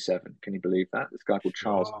 1777. Can you believe that? This guy called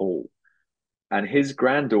Charles Wow. Hall. And his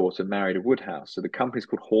granddaughter married a Woodhouse. So the company's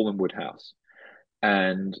called Hall and Woodhouse.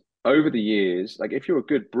 And over the years, like if you're a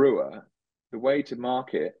good brewer, the way to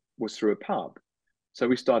market was through a pub. So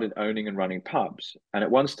we started owning and running pubs. And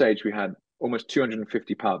at one stage, we had almost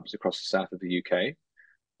 250 pubs across the south of the UK.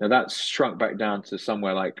 Now that's shrunk back down to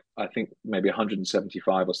somewhere like, I think maybe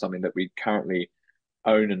 175 or something that we currently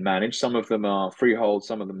own and manage. Some of them are freehold,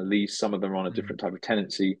 some of them are leased, some of them are on a Mm. different type of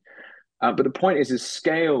tenancy. But the point is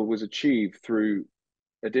scale was achieved through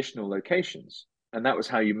additional locations. And that was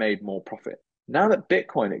how you made more profit. Now that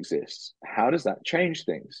Bitcoin exists, how does that change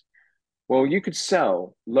things? Well, you could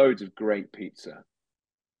sell loads of great pizza.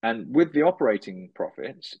 And with the operating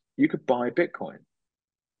profits, you could buy Bitcoin.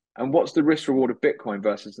 And what's the risk reward of Bitcoin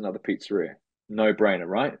versus another pizzeria? No brainer,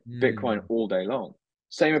 right? Bitcoin Mm. all day long.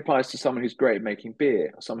 Same applies to someone who's great at making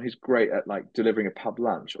beer, or someone who's great at like delivering a pub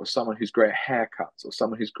lunch, or someone who's great at haircuts, or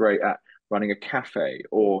someone who's great at running a cafe,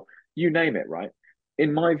 or you name it, right?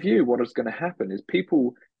 In my view, what is going to happen is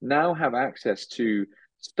people now have access to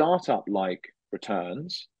startup like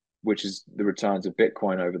returns, which is the returns of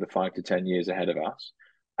Bitcoin over the 5 to 10 years ahead of us,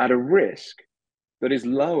 at a risk that is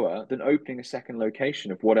lower than opening a second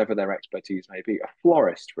location of whatever their expertise may be, a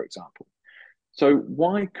florist, for example. So,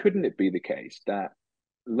 why couldn't it be the case that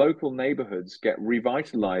local neighborhoods get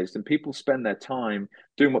revitalized and people spend their time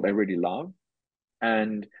doing what they really love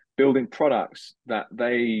and building products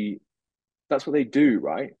that's what they do,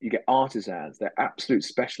 right? You get artisans, they're absolute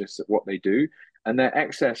specialists at what they do, and their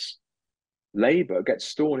excess labor gets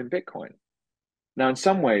stored in Bitcoin. Now, in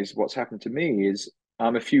some ways, what's happened to me is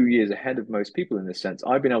I'm a few years ahead of most people in this sense.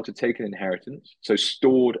 I've been able to take an inheritance, so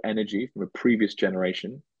stored energy from a previous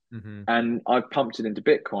generation, Hmm. and I've pumped it into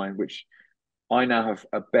Bitcoin, which I now have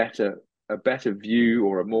a better view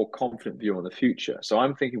or a more confident view on the future. So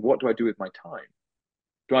I'm thinking, what do I do with my time?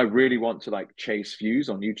 Do I really want to like chase views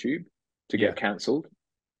on YouTube to Yeah. get cancelled?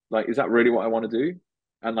 Like, is that really what I want to do?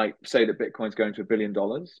 And like say that Bitcoin's going to $1 billion,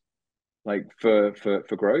 like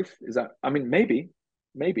for growth? Is that, I mean, maybe.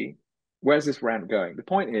 Where's this rant going? The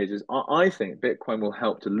point is I think Bitcoin will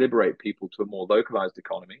help to liberate people to a more localized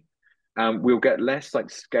economy. We'll get less like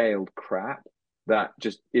scaled crap that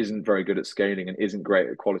just isn't very good at scaling and isn't great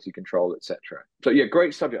at quality control, etc. So yeah,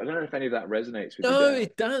 great subject. I don't know if any of that resonates with you, No, Dale.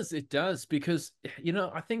 it does. It does because,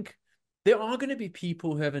 I think there are going to be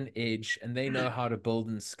people who have an edge and they know how to build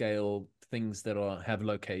and scale things that have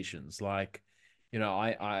locations. Like,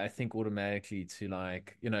 I think automatically to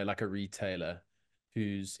like, like a retailer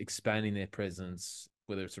who's expanding their presence,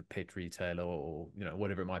 whether it's a pet retailer or,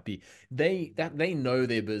 whatever it might be. They know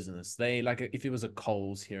their business. They like if it was a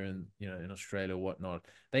Coles here in Australia or whatnot,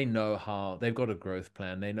 they know how they've got a growth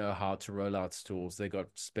plan. They know how to roll out stores. They got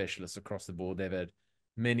specialists across the board. They've had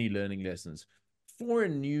many learning lessons. For a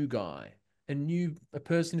new guy, a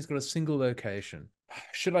person who's got a single location,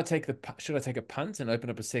 should I take a punt and open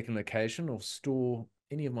up a second location or store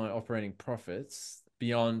any of my operating profits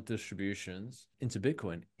beyond distributions into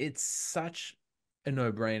Bitcoin? It's such a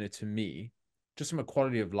no-brainer to me, just from a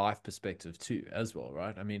quality of life perspective too, as well,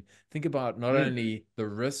 right? I mean, think about not Mm. only the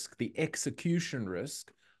risk, the execution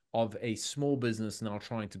risk of a small business now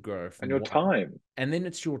trying to grow And from your one, time. and then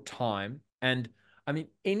it's your time. And I mean,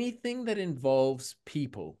 anything that involves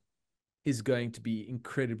people is going to be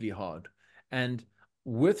incredibly hard. And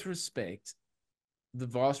with respect, the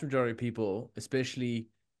vast majority of people, especially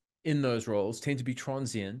in those roles, tend to be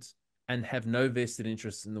transient and have no vested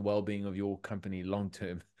interest in the well-being of your company long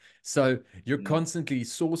term. So you're Mm. constantly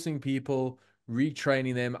sourcing people,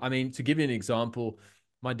 retraining them. I mean, to give you an example,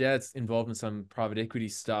 my dad's involved in some private equity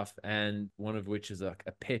stuff, and one of which is a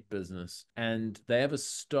pet business. And they have a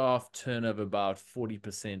staff turnover about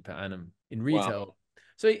 40% per annum in Wow. retail.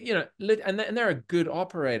 So, and they're a good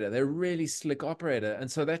operator. They're a really slick operator.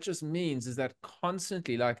 And so that just means is that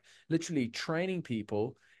constantly, like literally training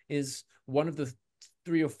people is one of the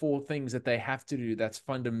 3 or 4 things that they have to do that's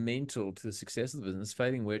fundamental to the success of the business,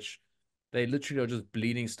 failing which they literally are just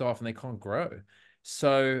bleeding staff and they can't grow.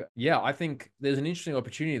 So yeah, I think there's an interesting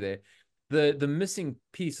opportunity there. The missing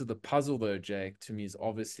piece of the puzzle though, Jake, to me is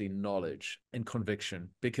obviously knowledge and conviction.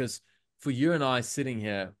 Because for you and I sitting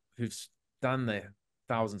here who've done the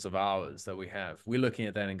thousands of hours that we have, we're looking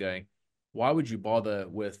at that and going, why would you bother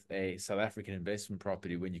with a South African investment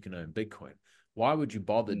property when you can own Bitcoin? Why would you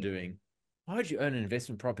bother Mm. doing? Why would you own an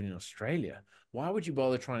investment property in Australia? Why would you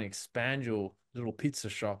bother trying to expand your little pizza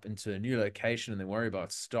shop into a new location and then worry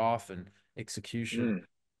about staff and execution? Mm.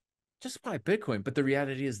 Just buy Bitcoin. But the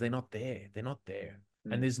reality is they're not there. They're not there.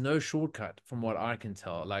 And Mm. there's no shortcut from what I can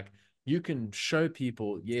tell. Like you can show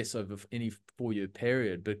people, yes, over any 4-year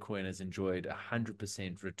period, Bitcoin has enjoyed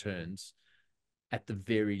 100% returns at the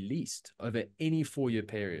very least over any 4-year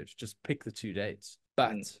period. Just pick the 2 dates. Mm.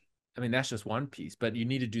 But I mean, that's just one piece, but you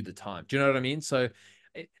need to do the time. Do you know what I mean? So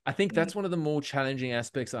I think Mm. that's one of the more challenging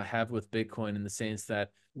aspects I have with Bitcoin in the sense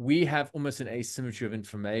that we have almost an asymmetry of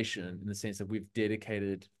information in the sense that we've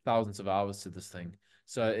dedicated thousands of hours to this thing.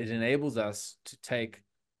 So it enables us to take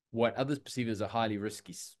what others perceive as a highly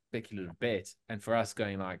risky speculative bet. And for us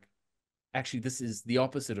going like, actually, this is the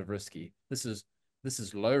opposite of risky. This is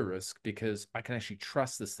low risk because I can actually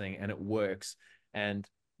trust this thing and it works. And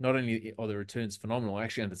not only are the returns phenomenal, I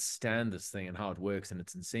actually understand this thing and how it works and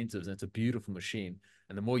its incentives. And it's a beautiful machine.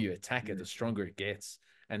 And the more you attack it, Mm. the stronger it gets.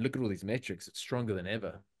 And look at all these metrics; it's stronger than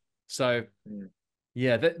ever. So Mm.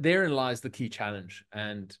 yeah, therein lies the key challenge.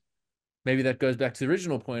 And maybe that goes back to the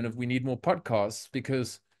original point of we need more podcasts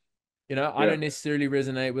because I Yeah. don't necessarily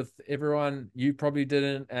resonate with everyone. You probably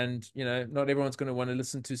didn't, and not everyone's going to want to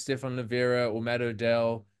listen to Stefan Livera or Matt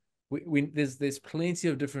Odell. There's plenty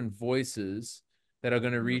of different voices that are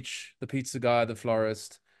going to Mm. reach the pizza guy, the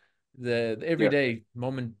florist, the Yeah. everyday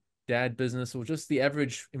mom and dad business, or just the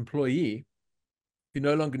average employee who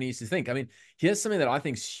no longer needs to think. I mean, here's something that I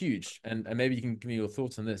think is huge, and maybe you can give me your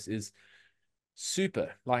thoughts on this. Is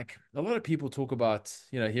super. Like a lot of people talk about,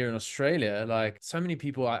 here in Australia, like so many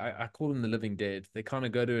people, I call them the living dead. They kind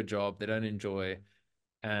of go to a job they don't enjoy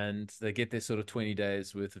and they get their sort of 20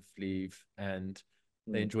 days worth of leave and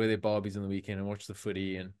they Mm. enjoy their barbies on the weekend and watch the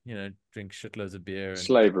footy and, drink shitloads of beer. And,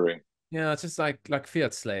 Slavery. it's just like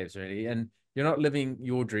fiat slaves, really. And you're not living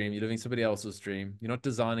your dream, you're living somebody else's dream. You're not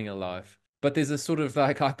designing a life. But there's a sort of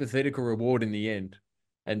like hypothetical reward in the end.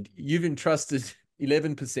 And you've entrusted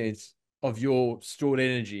 11% of your stored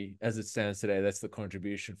energy as it stands today. That's the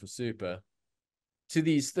contribution for super to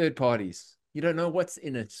these third parties. You don't know what's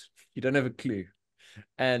in it. You don't have a clue.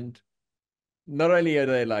 And not only are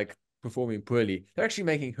they like performing poorly, they're actually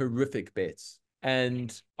making horrific bets.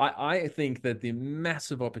 And I think that the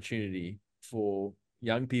massive opportunity for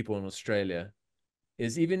young people in Australia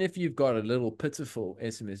is, even if you've got a little pitiful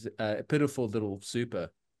SMS, pitiful little super,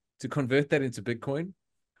 to convert that into Bitcoin.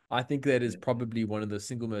 I think that is probably one of the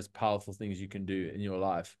single most powerful things you can do in your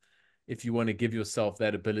life if you want to give yourself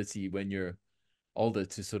that ability when you're older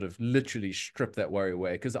to sort of literally strip that worry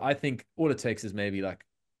away. Because I think all it takes is maybe like,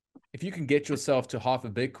 if you can get yourself to half a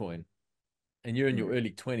Bitcoin and you're in your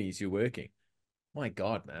early 20s, you're working, my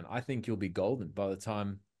God, man, I think you'll be golden by the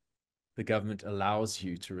time the government allows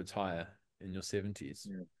you to retire in your 70s.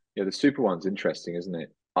 Yeah, the super one's interesting, isn't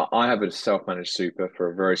it? I have a self-managed super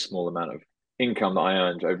for a very small amount of income that I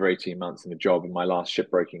earned over 18 months in a job in my last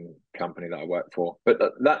shipbroking company that I worked for. But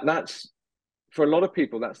that's for a lot of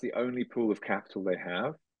people, that's the only pool of capital they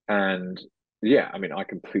have. And yeah, I mean, I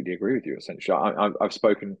completely agree with you. Essentially, I've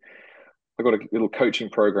spoken. I got a little coaching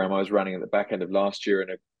program I was running at the back end of last year,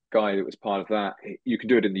 and a guy that was part of that. You can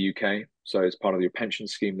do it in the UK, so it's part of your pension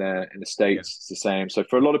scheme there. In the Yeah. States, it's the same. So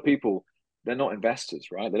for a lot of people, they're not investors,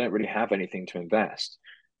 right? They don't really have anything to invest,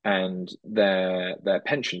 and their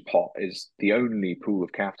pension pot is the only pool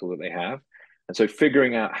of capital that they have. And so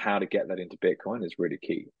figuring out how to get that into Bitcoin is really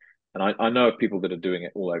key. And I know of people that are doing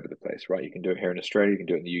it all over the place, right? You can do it here in Australia, you can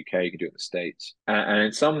do it in the UK, you can do it in the States. And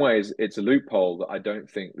in some ways, it's a loophole that I don't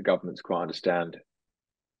think the governments quite understand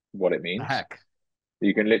what it The means. hack.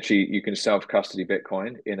 You can self-custody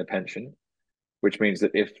Bitcoin in a pension, which means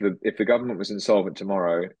that if the government was insolvent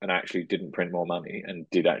tomorrow and actually didn't print more money and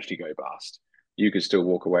did actually go bust, you could still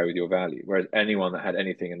walk away with your value. Whereas anyone that had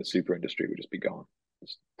anything in the super industry would just be gone.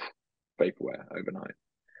 It's vaporware overnight.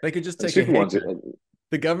 They could just And the take a super ones, haircut.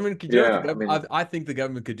 The government could, you know what the yeah, government, I think the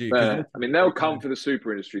government could do, because I mean, they'll come for the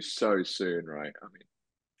super industry so soon, right? I mean,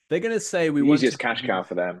 they're going to say we the want to easiest cash cow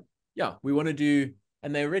for them. yeah, we want to do,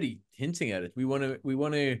 and they're already hinting at it. We want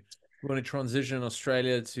to transition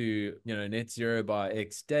Australia to, net zero by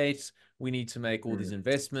X date. We need to make all these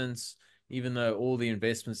investments, even though all the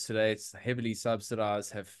investments today, it's heavily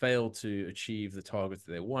subsidized, have failed to achieve the targets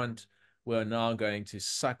that they want. We're now going to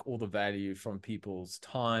suck all the value from people's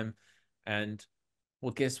time. And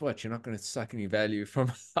well, guess what? You're not going to suck any value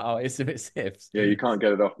from our SMSFs. Yeah, you can't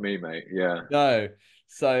get it off me, mate. Yeah. No.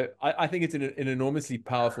 So I think it's an enormously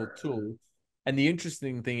powerful tool. And the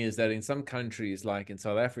interesting thing is that in some countries, like in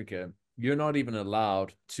South Africa, you're not even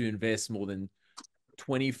allowed to invest more than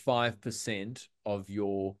 25% of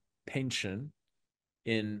your pension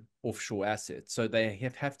in offshore assets. So they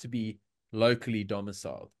have to be locally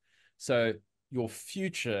domiciled. So your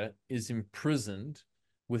future is imprisoned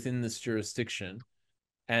within this jurisdiction,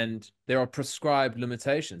 and there are prescribed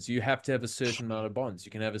limitations. You have to have a certain amount of bonds.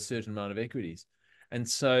 You can have a certain amount of equities. And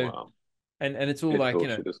so, Wow. and it's all It's like,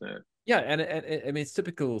 bullshit, isn't it? yeah. And I mean, it's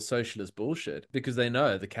typical socialist bullshit, because they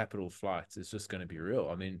know the capital flight is just going to be real.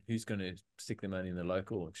 I mean, who's going to stick their money in the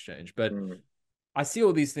local exchange? But I see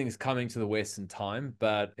all these things coming to the West in time,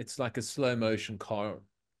 but it's like a slow motion car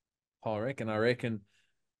wreck. And I reckon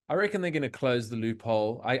they're going to close the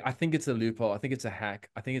loophole. I think it's a loophole. I think it's a hack.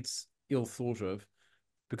 I think it's ill thought of,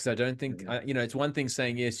 because I don't think, it's one thing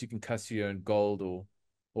saying, yes, you can custody your own gold or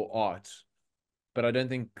art, but I don't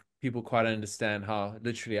think people quite understand how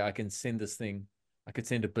literally I could send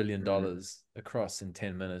 $1 billion across in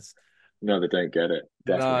 10 minutes. No, they don't get it.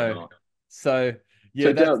 Definitely No. not. So yeah,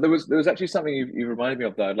 So that's, Dale, there was actually something you reminded me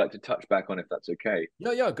of that I'd like to touch back on, if that's okay.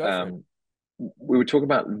 yeah, go for it. We were talking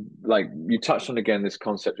about, like, you touched on again this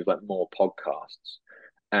concept of like more podcasts,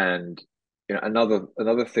 and another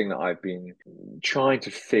thing that I've been trying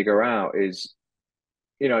to figure out is,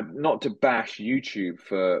 not to bash YouTube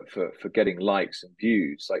for getting likes and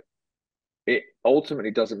views. Like, it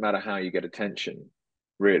ultimately doesn't matter how you get attention,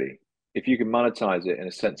 really. If you can monetize it in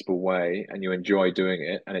a sensible way and you enjoy doing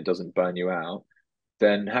it and it doesn't burn you out,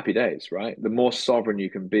 then happy days, right? The more sovereign you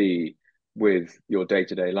can be with your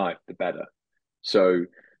day-to-day life, the better. So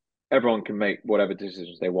everyone can make whatever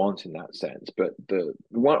decisions they want in that sense. But the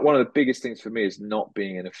one of the biggest things for me is not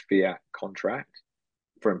being in a fiat contract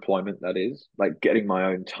for employment, that is, like getting my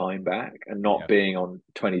own time back and not Yeah. being on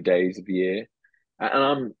 20 days of the year. And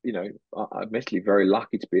I'm, admittedly very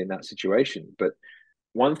lucky to be in that situation. But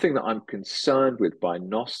one thing that I'm concerned with by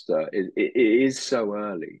Noster is it is so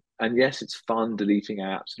early. And yes, it's fun deleting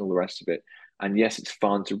apps and all the rest of it. And yes, it's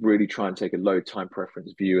fun to really try and take a low time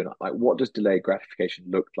preference view. And like, what does delayed gratification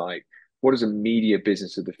look like? What does a media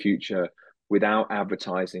business of the future without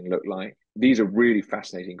advertising look like? These are really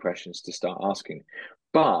fascinating questions to start asking.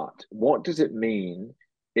 But what does it mean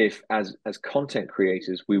if as content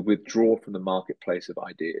creators we withdraw from the marketplace of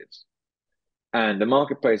ideas. And the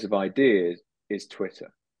marketplace of ideas is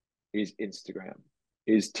Twitter, is Instagram,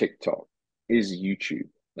 is TikTok, is YouTube.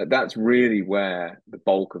 Like that's really where the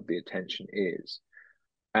bulk of the attention is.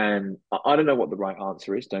 And I don't know what the right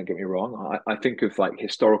answer is, don't get me wrong. I think of like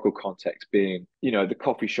historical context being, the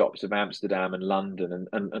coffee shops of Amsterdam and London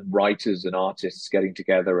and writers and artists getting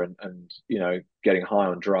together and getting high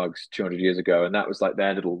on drugs 200 years ago. And that was like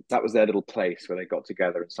their little place where they got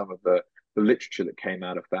together, and some of the literature that came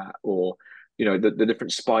out of that, or, the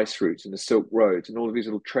different spice routes and the Silk Roads and all of these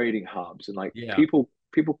little trading hubs, and like Yeah. people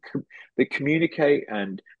they communicate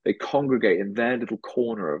and they congregate in their little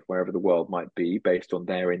corner of wherever the world might be based on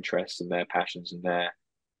their interests and their passions and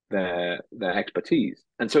their expertise.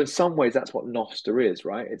 And so in some ways that's what Noster is,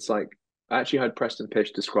 right? It's like, I actually heard Preston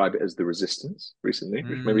Pysh describe it as the resistance recently,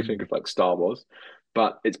 which made me think Mm. of like Star Wars.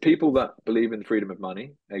 But it's people that believe in freedom of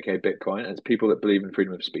money, aka Bitcoin, and it's people that believe in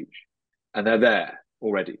freedom of speech, and they're there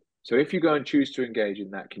already. So if you go and choose to engage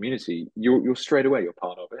in that community, you're straight away, you're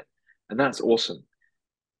part of it, and that's awesome.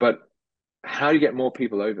 But how do you get more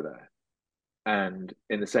people over there? And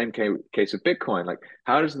in the same case of Bitcoin, like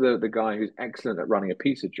how does the guy who's excellent at running a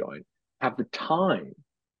pizza joint have the time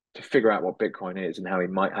to figure out what Bitcoin is and how he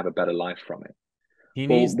might have a better life from it? He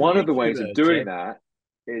Well, needs the one of the ways of YouTuber, doing Jay.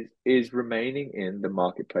 that is remaining in the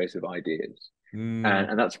marketplace of ideas. Mm.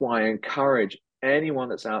 And that's why I encourage anyone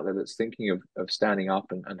that's out there that's thinking of standing up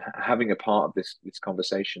and having a part of this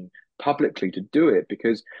conversation publicly to do it,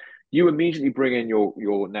 because you immediately bring in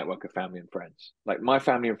your network of family and friends. Like my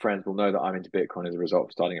family and friends will know that I'm into Bitcoin as a result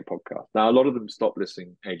of starting a podcast. Now, a lot of them stopped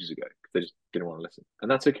listening ages ago because they just didn't want to listen. And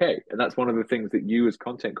that's okay. And that's one of the things that you as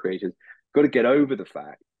content creators got to get over, the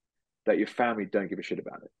fact that your family don't give a shit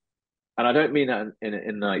about it. And I don't mean that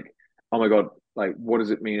in like, oh my God, like, what does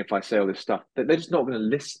it mean if I say all this stuff? They're just not going to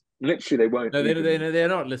listen. Literally, they won't No, even, they're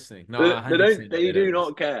not listening. No, they don't, 100% no, they they do don't listen.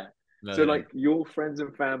 not care. No, So they like don't. your friends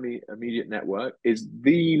and family immediate network is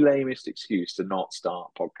the lamest excuse to not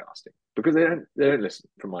start podcasting, because they don't listen,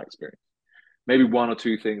 from my experience. Maybe one or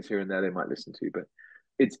two things here and there they might listen to, but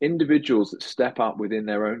it's individuals that step up within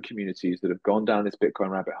their own communities that have gone down this Bitcoin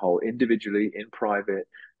rabbit hole individually, in private.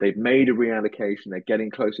 They've made a reallocation. They're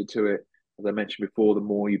getting closer to it. As I mentioned before, the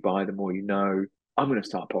more you buy, the more you know. I'm going to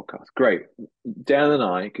start a podcast. Great. Dale and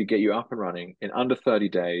I could get you up and running in under 30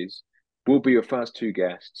 days. We'll be your first two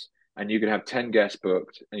guests, and you can have 10 guests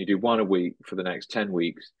booked, and you do one a week for the next 10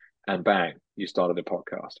 weeks, and bang, you started a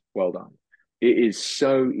podcast. Well done. It is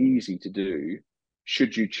so easy to do,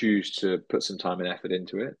 should you choose to put some time and effort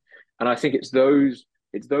into it. And I think it's those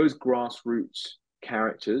grassroots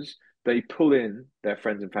characters. They pull in their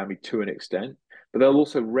friends and family to an extent, but they'll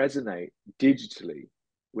also resonate digitally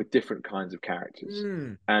with different kinds of characters.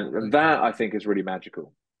 Mm. And Okay. that I think is really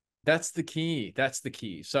magical. That's the key. That's the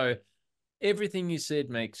key. So everything you said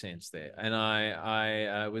makes sense there. And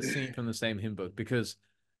I was singing from the same hymn book, because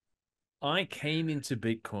I came into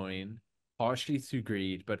Bitcoin partially through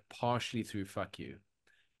greed, but partially through fuck you.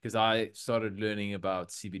 Because I started learning about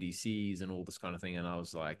CBDCs and all this kind of thing. And I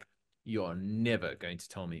was like, you are never going to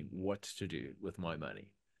tell me what to do with my money.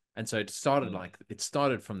 And so it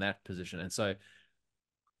started from that position. And so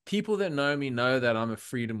people that know me know that I'm a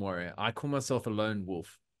freedom warrior. I call myself a lone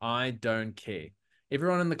wolf. I don't care.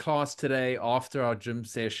 Everyone in the class today, after our gym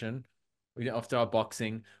session, after our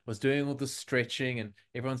boxing, was doing all the stretching, and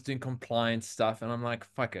everyone's doing compliance stuff. And I'm like,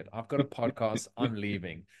 fuck it. I've got a podcast. I'm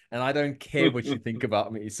leaving. And I don't care what you think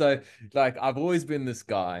about me. So, like, I've always been this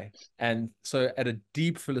guy. And so, at a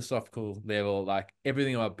deep philosophical level, like,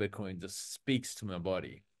 everything about Bitcoin just speaks to my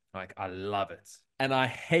body. Like, I love it. And I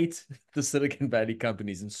hate the Silicon Valley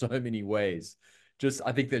companies in so many ways.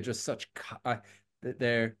 I think they're just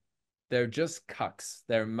they're they're just cucks.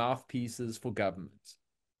 They're mouthpieces for government.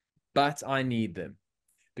 But I need them,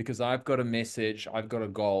 because I've got a message, I've got a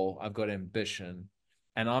goal, I've got ambition,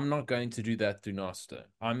 and I'm not going to do that through Noster.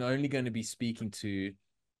 I'm only going to be speaking to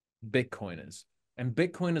Bitcoiners, and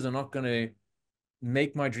Bitcoiners are not going to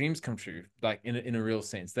make my dreams come true, like in a real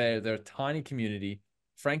sense. They're a tiny community.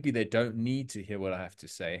 Frankly, they don't need to hear what I have to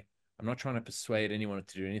say. I'm not trying to persuade anyone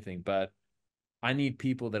to do anything, but I need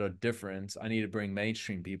people that are different. I need to bring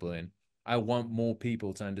mainstream people in. I want more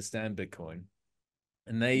people to understand Bitcoin,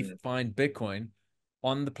 and they Mm, find Bitcoin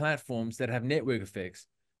on the platforms that have network effects.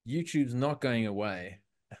 YouTube's not going away.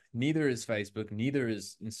 Neither is Facebook, neither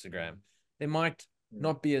is Instagram. They might mm,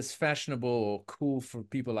 not be as fashionable or cool for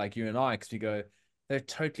people like you and I, because we go, they're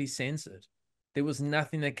totally censored. There was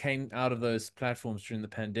nothing that came out of those platforms during the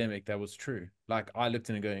pandemic that was true. Like, I looked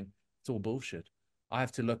in and going, it's all bullshit. I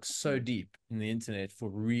have to look so mm, deep in the internet for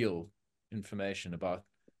real information about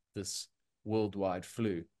this worldwide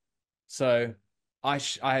flu. So I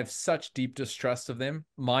have such deep distrust of them.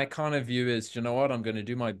 My kind of view is, you know what, I'm going to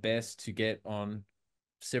do my best to get on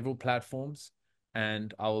several platforms,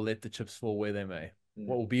 and I will let the chips fall where they may.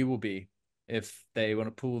 What will be will be. If they want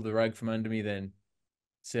to pull the rug from under me, then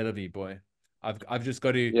c'est la vie, boy. I've just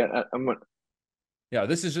got to. Yeah, Yeah,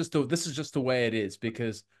 this is just the way it is,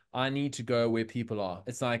 because I need to go where people are.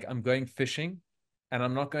 It's like I'm going fishing, and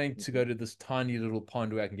I'm not going to go to this tiny little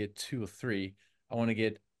pond where I can get two or three. I want to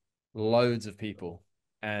get loads of people,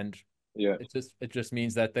 and yeah. it just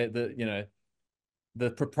means that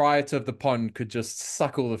the proprietor of the pond could just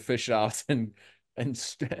suck all the fish out and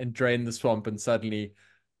drain the swamp, and suddenly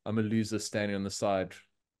I'm a loser standing on the side.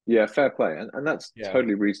 Yeah, fair play, and that's Yeah,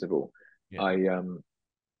 totally reasonable. yeah.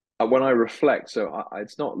 When I reflect, so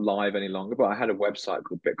it's not live any longer, but I had a website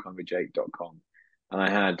called bitcoinwithjake.com, and I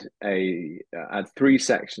had three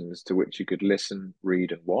sections to which you could listen,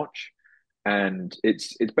 read, and watch, and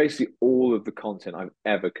it's basically all of the content I've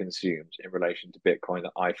ever consumed in relation to Bitcoin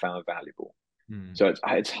that I found valuable. Hmm. So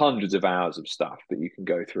it's hundreds of hours of stuff that you can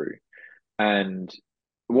go through, and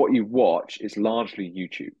what you watch is largely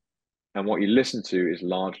YouTube, and what you listen to is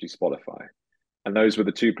largely Spotify. And those were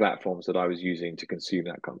the two platforms that I was using to consume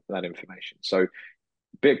that information. So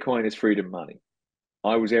Bitcoin is freedom money.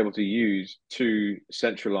 I was able to use two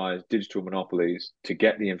centralized digital monopolies to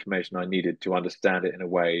get the information I needed to understand it in a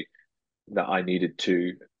way that I needed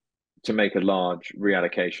to make a large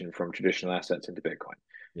reallocation from traditional assets into Bitcoin.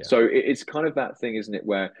 Yeah. So it's kind of that thing, isn't it,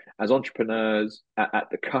 where as entrepreneurs at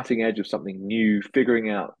the cutting edge of something new, figuring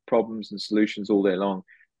out problems and solutions all day long,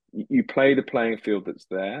 you play the playing field that's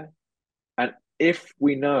there. And if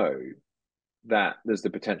we know that there's the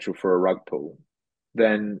potential for a rug pull,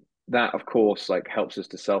 then that of course like helps us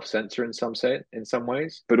to self-censor in some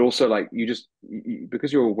ways, but also like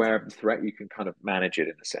because you're aware of the threat, you can kind of manage it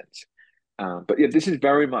in a sense. But yeah, this is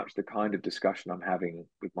very much the kind of discussion I'm having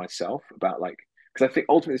with myself about like, because I think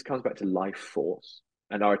ultimately this comes back to life force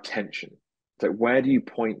and our attention. So where do you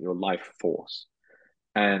point your life force?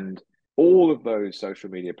 And all of those social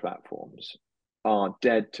media platforms are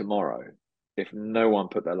dead tomorrow if no one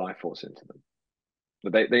put their life force into them.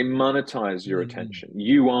 But they monetize your Mm. attention.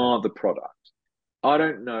 You Yeah. are the product. I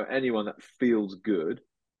don't know anyone that feels good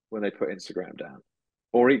when they put Instagram down.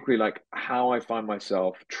 Or equally, like how I find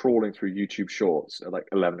myself trawling through YouTube Shorts at like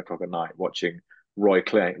 11 o'clock at night, watching Roy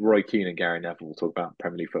Keane and Gary Neville talk about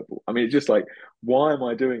Premier League football. I mean, it's just like, why am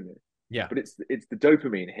I doing this? Yeah. But it's the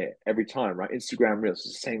dopamine hit every time, right? Instagram Reels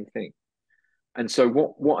is the same thing. And so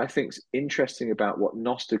what I think is interesting about what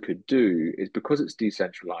Nostr could do is because it's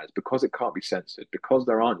decentralized, because it can't be censored, because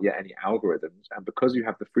there aren't yet any algorithms, and because you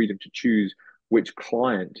have the freedom to choose which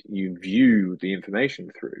client you view the information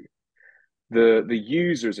through, the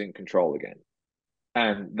user is in control again.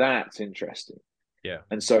 And that's interesting. Yeah.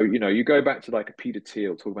 And so, you go back to like a Peter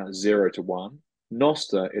Thiel talking about 0 to 1.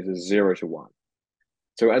 Nostr is a 0 to 1.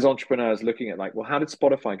 So as entrepreneurs looking at like, well, how did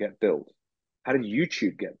Spotify get built? How did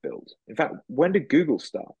YouTube get built? In fact, when did Google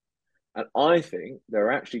start? And I think there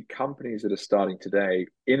are actually companies that are starting today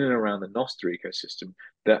in and around the Nostr ecosystem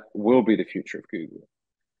that will be the future of Google.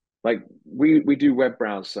 Like we do web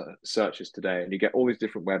browser searches today, and you get all these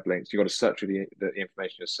different web links. You got to search for the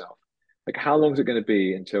information yourself. Like how long is it going to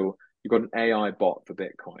be until you've got an AI bot for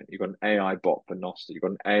Bitcoin? You've got an AI bot for Nostr. You've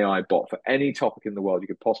got an AI bot for any topic in the world you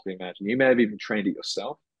could possibly imagine. You may have even trained it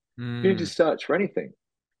yourself. You need to Mm. search for anything.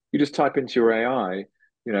 You just type into your AI,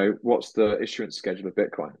 what's the issuance schedule of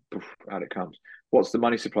Bitcoin? Poof, out it comes. What's the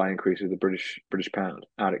money supply increase of the British pound?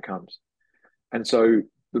 Out it comes. And so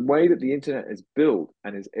the way that the internet is built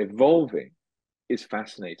and is evolving is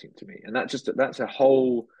fascinating to me. And that's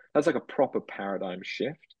like a proper paradigm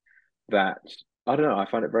shift that I don't know, I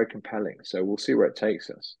find it very compelling. So we'll see where it takes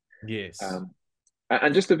us. Yes.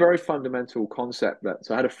 And just a very fundamental concept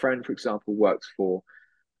so I had a friend, for example, worked for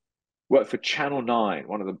Channel 9,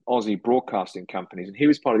 one of the Aussie broadcasting companies, and he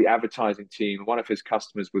was part of the advertising team. One of his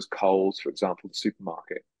customers was Coles, for example, the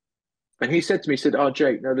supermarket. And he said to me, "Oh,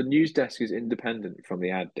 Jake, no, the news desk is independent from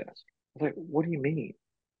the ad desk." I was like, "What do you mean?"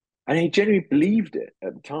 And he genuinely believed it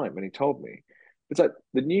at the time when he told me. It's like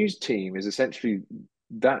the news team is essentially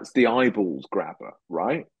that's the eyeballs grabber,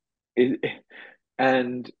 right? It,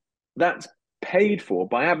 and that's paid for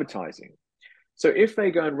by advertising. So if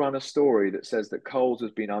they go and run a story that says that Coles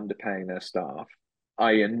has been underpaying their staff,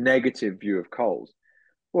 i.e., a negative view of Coles,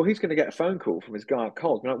 well, he's going to get a phone call from his guy at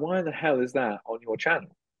Coles. Like, why the hell is that on your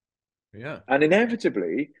channel? Yeah. And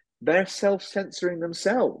inevitably, they're self-censoring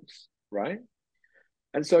themselves, right?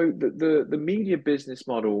 And so the media business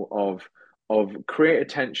model of create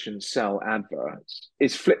attention, sell adverts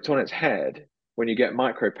is flipped on its head when you get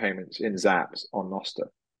micropayments in Zaps on Noster.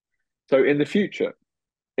 So in the future,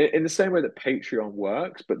 in the same way that Patreon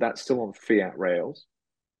works, but that's still on fiat rails,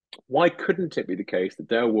 why couldn't it be the case that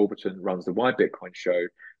Dale Warburton runs the Why Bitcoin show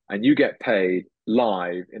and you get paid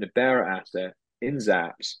live in a bearer asset in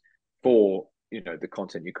Zaps for the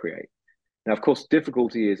content you create? Now, of course,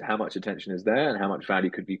 difficulty is how much attention is there and how much value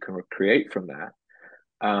could we create from that.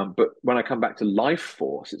 But when I come back to Life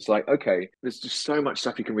Force, it's like, okay, there's just so much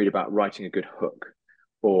stuff you can read about writing a good hook,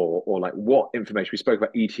 or like what information we spoke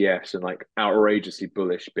about ETFs and like outrageously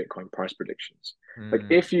bullish Bitcoin price predictions. Like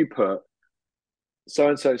if you put so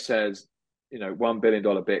and so says, $1 billion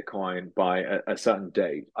Bitcoin by a certain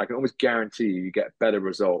date, I can almost guarantee you get a better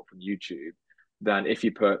result from YouTube than if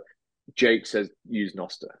you put Jake says use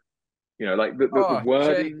Noster. Like the Jake,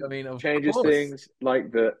 wording I mean, of changes course. things.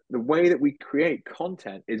 Like the way that we create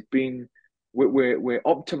content is being we're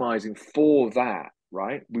optimizing for that,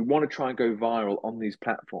 right? We want to try and go viral on these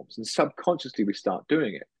platforms, and subconsciously we start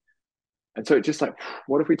doing it. And so it's just like,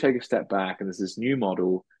 what if we take a step back and there's this new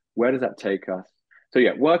model? Where does that take us? So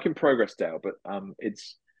yeah, work in progress, Dale. But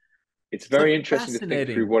it's very interesting to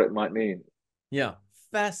think through what it might mean. Yeah,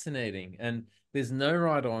 fascinating. And there's no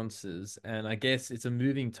right answers. And I guess it's a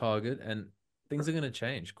moving target and things are going to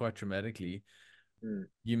change quite dramatically.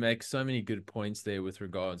 You make so many good points there with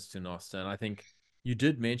regards to Noster. And I think you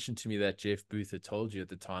did mention to me that Jeff Booth had told you at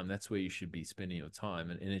the time that's where you should be spending your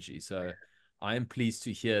time and energy. So I am pleased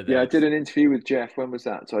to hear Yeah, I that. did an interview with Jeff. When was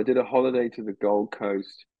that? So I did a holiday to the Gold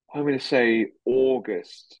Coast. I'm going to say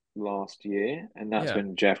August last year, and that's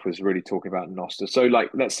when Jeff was really talking about Noster. So like,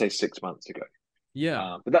 let's say 6 months ago.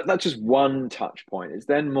 Yeah. But that's just one touch point. It's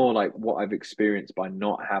then more like what I've experienced by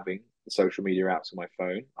not having the social media apps on my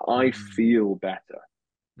phone. I feel better.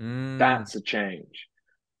 That's a change.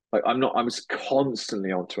 Like I was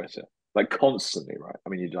constantly on Twitter, like constantly, right? I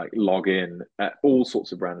mean, you'd like log in at all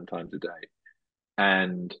sorts of random times a day.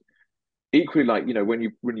 And equally, like, when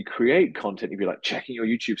you create content, you'd be like checking your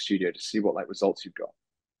YouTube studio to see what like results you've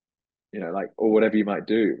got, like, or whatever you might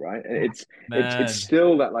do, right? And it's Man.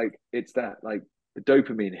 still that like it's that like the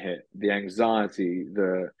dopamine hit, the anxiety,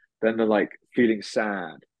 then the like feeling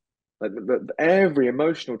sad, like every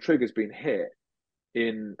emotional trigger's been hit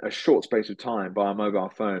in a short space of time by a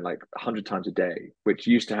mobile phone like 100 times a day, which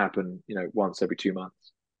used to happen, once every 2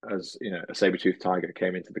 months, as a saber-toothed tiger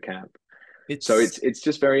came into the camp. So it's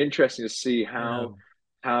just very interesting to see how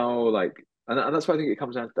like, and that's why I think it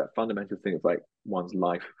comes down to that fundamental thing of like one's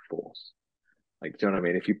life force. Like, do you know what I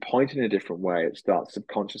mean? If you point in a different way, it starts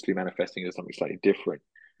subconsciously manifesting as something slightly different.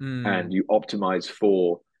 And you optimize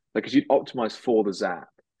for, like, because you'd optimize for the Zap.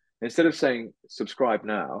 Instead of saying subscribe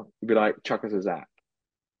now, you'd be like, chuck us a Zap.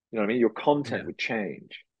 You know what I mean? Your content would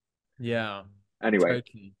change. Yeah. Anyway,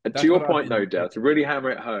 Totally. to That's your what I've point been though, Dale, to really hammer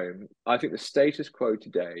it home, I think the status quo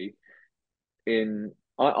today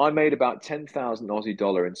I made about 10,000 Aussie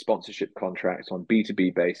dollar in sponsorship contracts on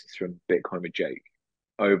B2B basis from Bitcoin with Jake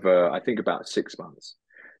over, I think, about 6 months.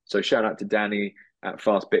 So shout out to Danny at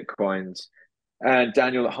Fast Bitcoins and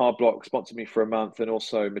Daniel at Hard Block sponsored me for a month, and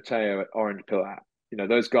also Matteo at Orange Pill app.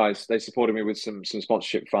 Those guys, they supported me with some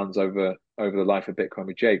sponsorship funds over the life of Bitcoin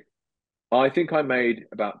with Jake. I think I made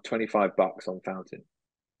about $25 on Fountain.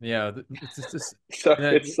 Yeah, it's just So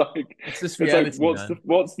it's like reality, what's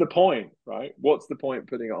man. the point, right? What's the point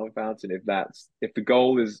putting it on Fountain if the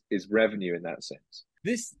goal is revenue in that sense?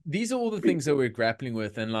 These are all the things that we're grappling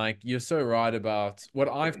with, and like you're so right about what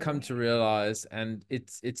I've come to realize, and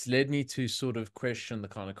it's led me to sort of question the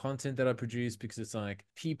kind of content that I produce, because it's like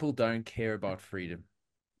people don't care about freedom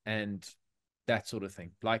and that sort of thing.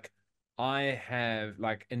 Like I have,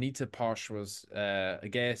 like, Anita Posh was a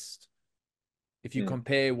guest. If you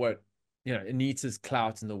compare what Anita's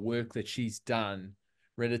clout and the work that she's done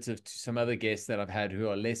relative to some other guests that I've had who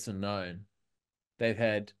are lesser known, they've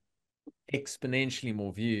had exponentially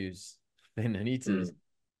more views than Anita's,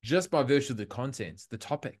 just by virtue of the content, the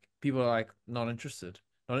topic. People are like not interested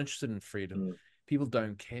in freedom. People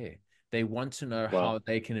don't care. They want to know how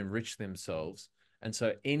they can enrich themselves. And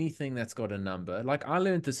so anything that's got a number, like I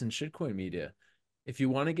learned this in shitcoin media. If you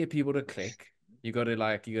want to get people to click, you got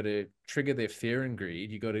to trigger their fear and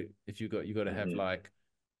greed. You got to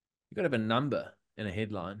have a number in a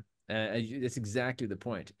headline. That's exactly the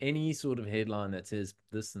point. Any sort of headline that says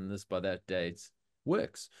this and this by that date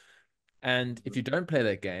works. And if you don't play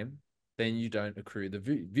that game, then you don't accrue the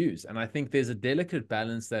views. And I think there's a delicate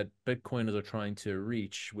balance that Bitcoiners are trying to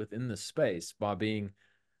reach within the space by being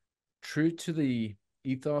true to the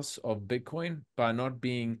ethos of Bitcoin, by not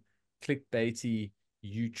being clickbaity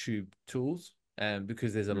YouTube tools,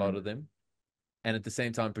 because there's a lot of them, and at the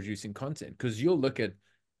same time producing content. Because you'll look at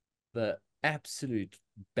the absolute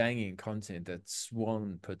banging content that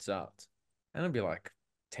Swan puts out, and it'll be like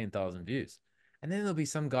 10,000 views. And then there'll be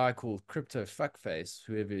some guy called Crypto Fuckface,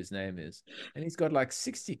 whoever his name is, and he's got like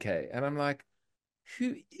 60K. And I'm like,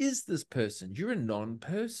 who is this person? You're a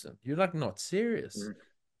non-person. You're like not serious. Mm.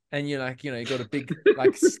 And you're like, you got a big,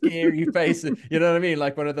 like, scary face. You know what I mean?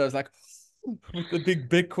 Like one of those, like, with the big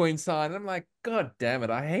Bitcoin sign. And I'm like, God damn it.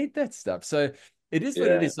 I hate that stuff. So it is what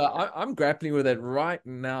it Yeah. is. So I'm grappling with it right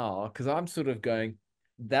now because I'm sort of going,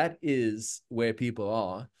 that is where people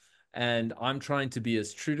are. And I'm trying to be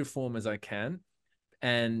as true to form as I can.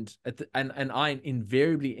 And I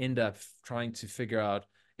invariably end up trying to figure out,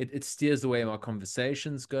 it steers the way my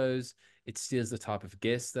conversations goes. It steers the type of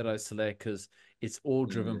guests that I select because it's all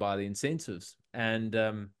driven by the incentives. And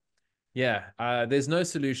there's no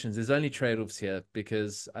solutions. There's only trade-offs here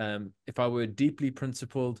because if I were deeply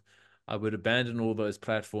principled, I would abandon all those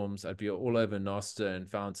platforms. I'd be all over Noster and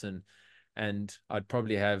Fountain, and I'd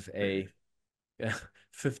probably have a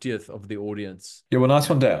 50th of the audience. Yeah, well, nice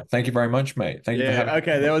one, Dale. Thank you very much, mate. Thank you for having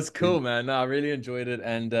Okay, me. that was cool, man. No, I really enjoyed it.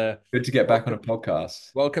 And Good to get back on a podcast.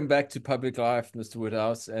 welcome back to public life, Mr.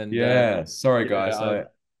 Woodhouse. And Yeah, sorry guys. I'm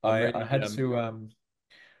I really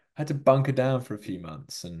had to bunker down for a few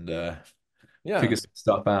months and yeah. figure some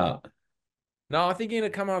stuff out. No, I think you're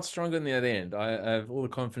gonna come out stronger in the other end. I have all the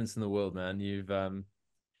confidence in the world, man. You've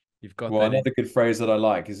got Well, that in. another good phrase that I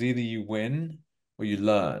like is either you win or you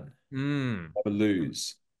learn, Mm, never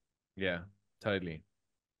lose. yeah, totally.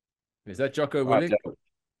 Is that Jocko All right, Willink? Dale.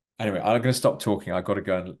 Anyway, I'm going to stop talking. I've got to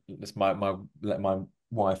go and let my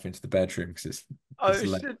wife into the bedroom because Oh it's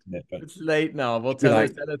late. shit. Isn't it? But It's late now. Well, be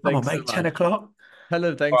like, tell her come on, thanks so mate, 10 much. o'clock. Tell her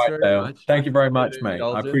All thanks right, very Dale. much. Thank you very Appreciate much, her mate. I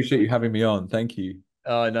indulgence. appreciate you having me on. Thank you.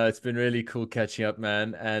 Oh no, it's been really cool catching up,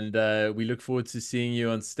 man. And we look forward to seeing you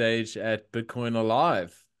on stage at Bitcoin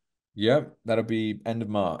Alive. Yep, that'll be end of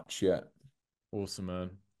March. Yeah, Awesome, man.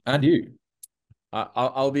 and you.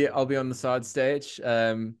 I'll be on the side stage.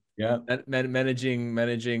 Yeah, Managing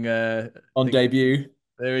on debut.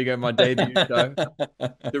 there we go, my debut show.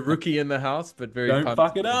 The rookie in the house, but very Don't pumped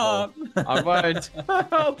fuck to it be involved. up. I won't.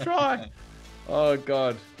 I'll try. Oh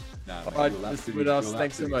God. No, All right, Mr. Woodhouse,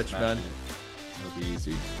 thanks so much, man. It'll be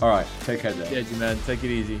easy. All right, take care, Dale. Yeah, man. Take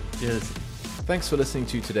it easy. Cheers. Thanks for listening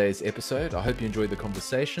to today's episode. I hope you enjoyed the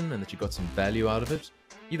conversation and that you got some value out of it.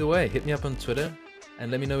 Either way, hit me up on Twitter and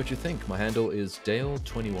let me know what you think. My handle is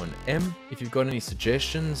Dale21M. If you've got any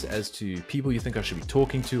suggestions as to people you think I should be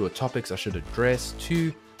talking to or topics I should address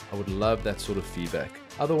too, I would love that sort of feedback.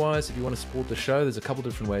 Otherwise, if you want to support the show, there's a couple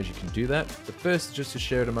different ways you can do that. The first is just to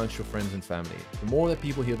share it amongst your friends and family. The more that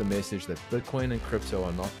people hear the message that Bitcoin and crypto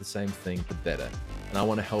are not the same thing, the better. And I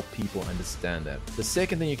want to help people understand that. The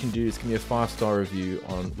second thing you can do is give me a 5-star review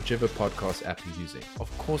on whichever podcast app you're using.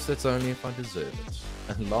 Of course, that's only if I deserve it.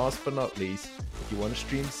 And last but not least, if you want to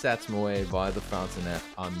stream sats my way via the Fountain app,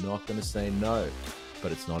 I'm not going to say no,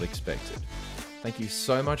 but it's not expected. Thank you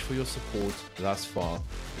so much for your support thus far.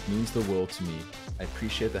 It means the world to me. I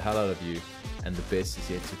appreciate the hell out of you, and the best is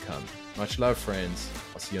yet to come. Much love, friends.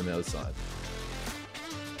 I'll see you on the other side.